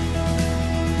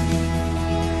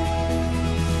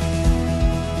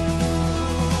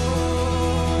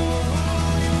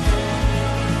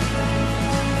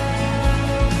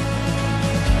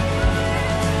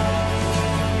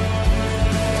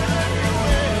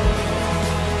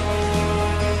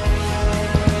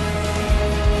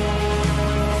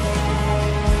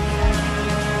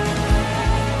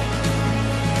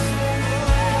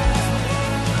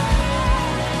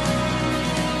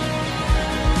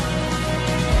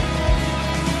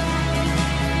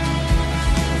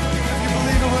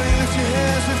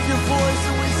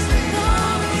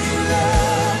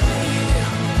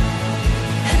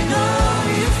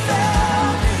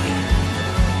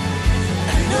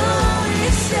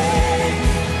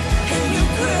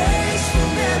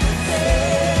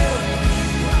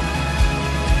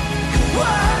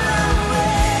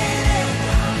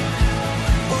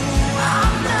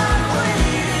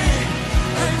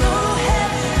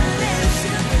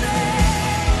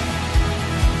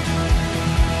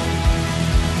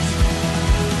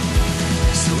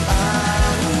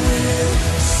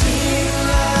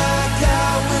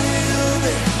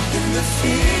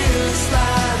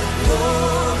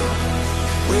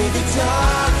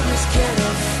 Darkness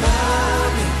cannot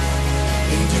find me.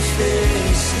 In your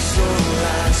face is all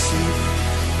I see.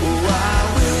 Oh, I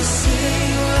will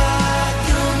sing like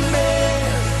a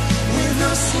man with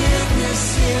no sickness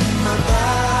in my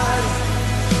body,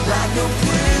 like no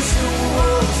prison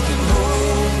walls can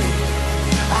hold me.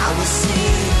 I will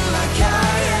sing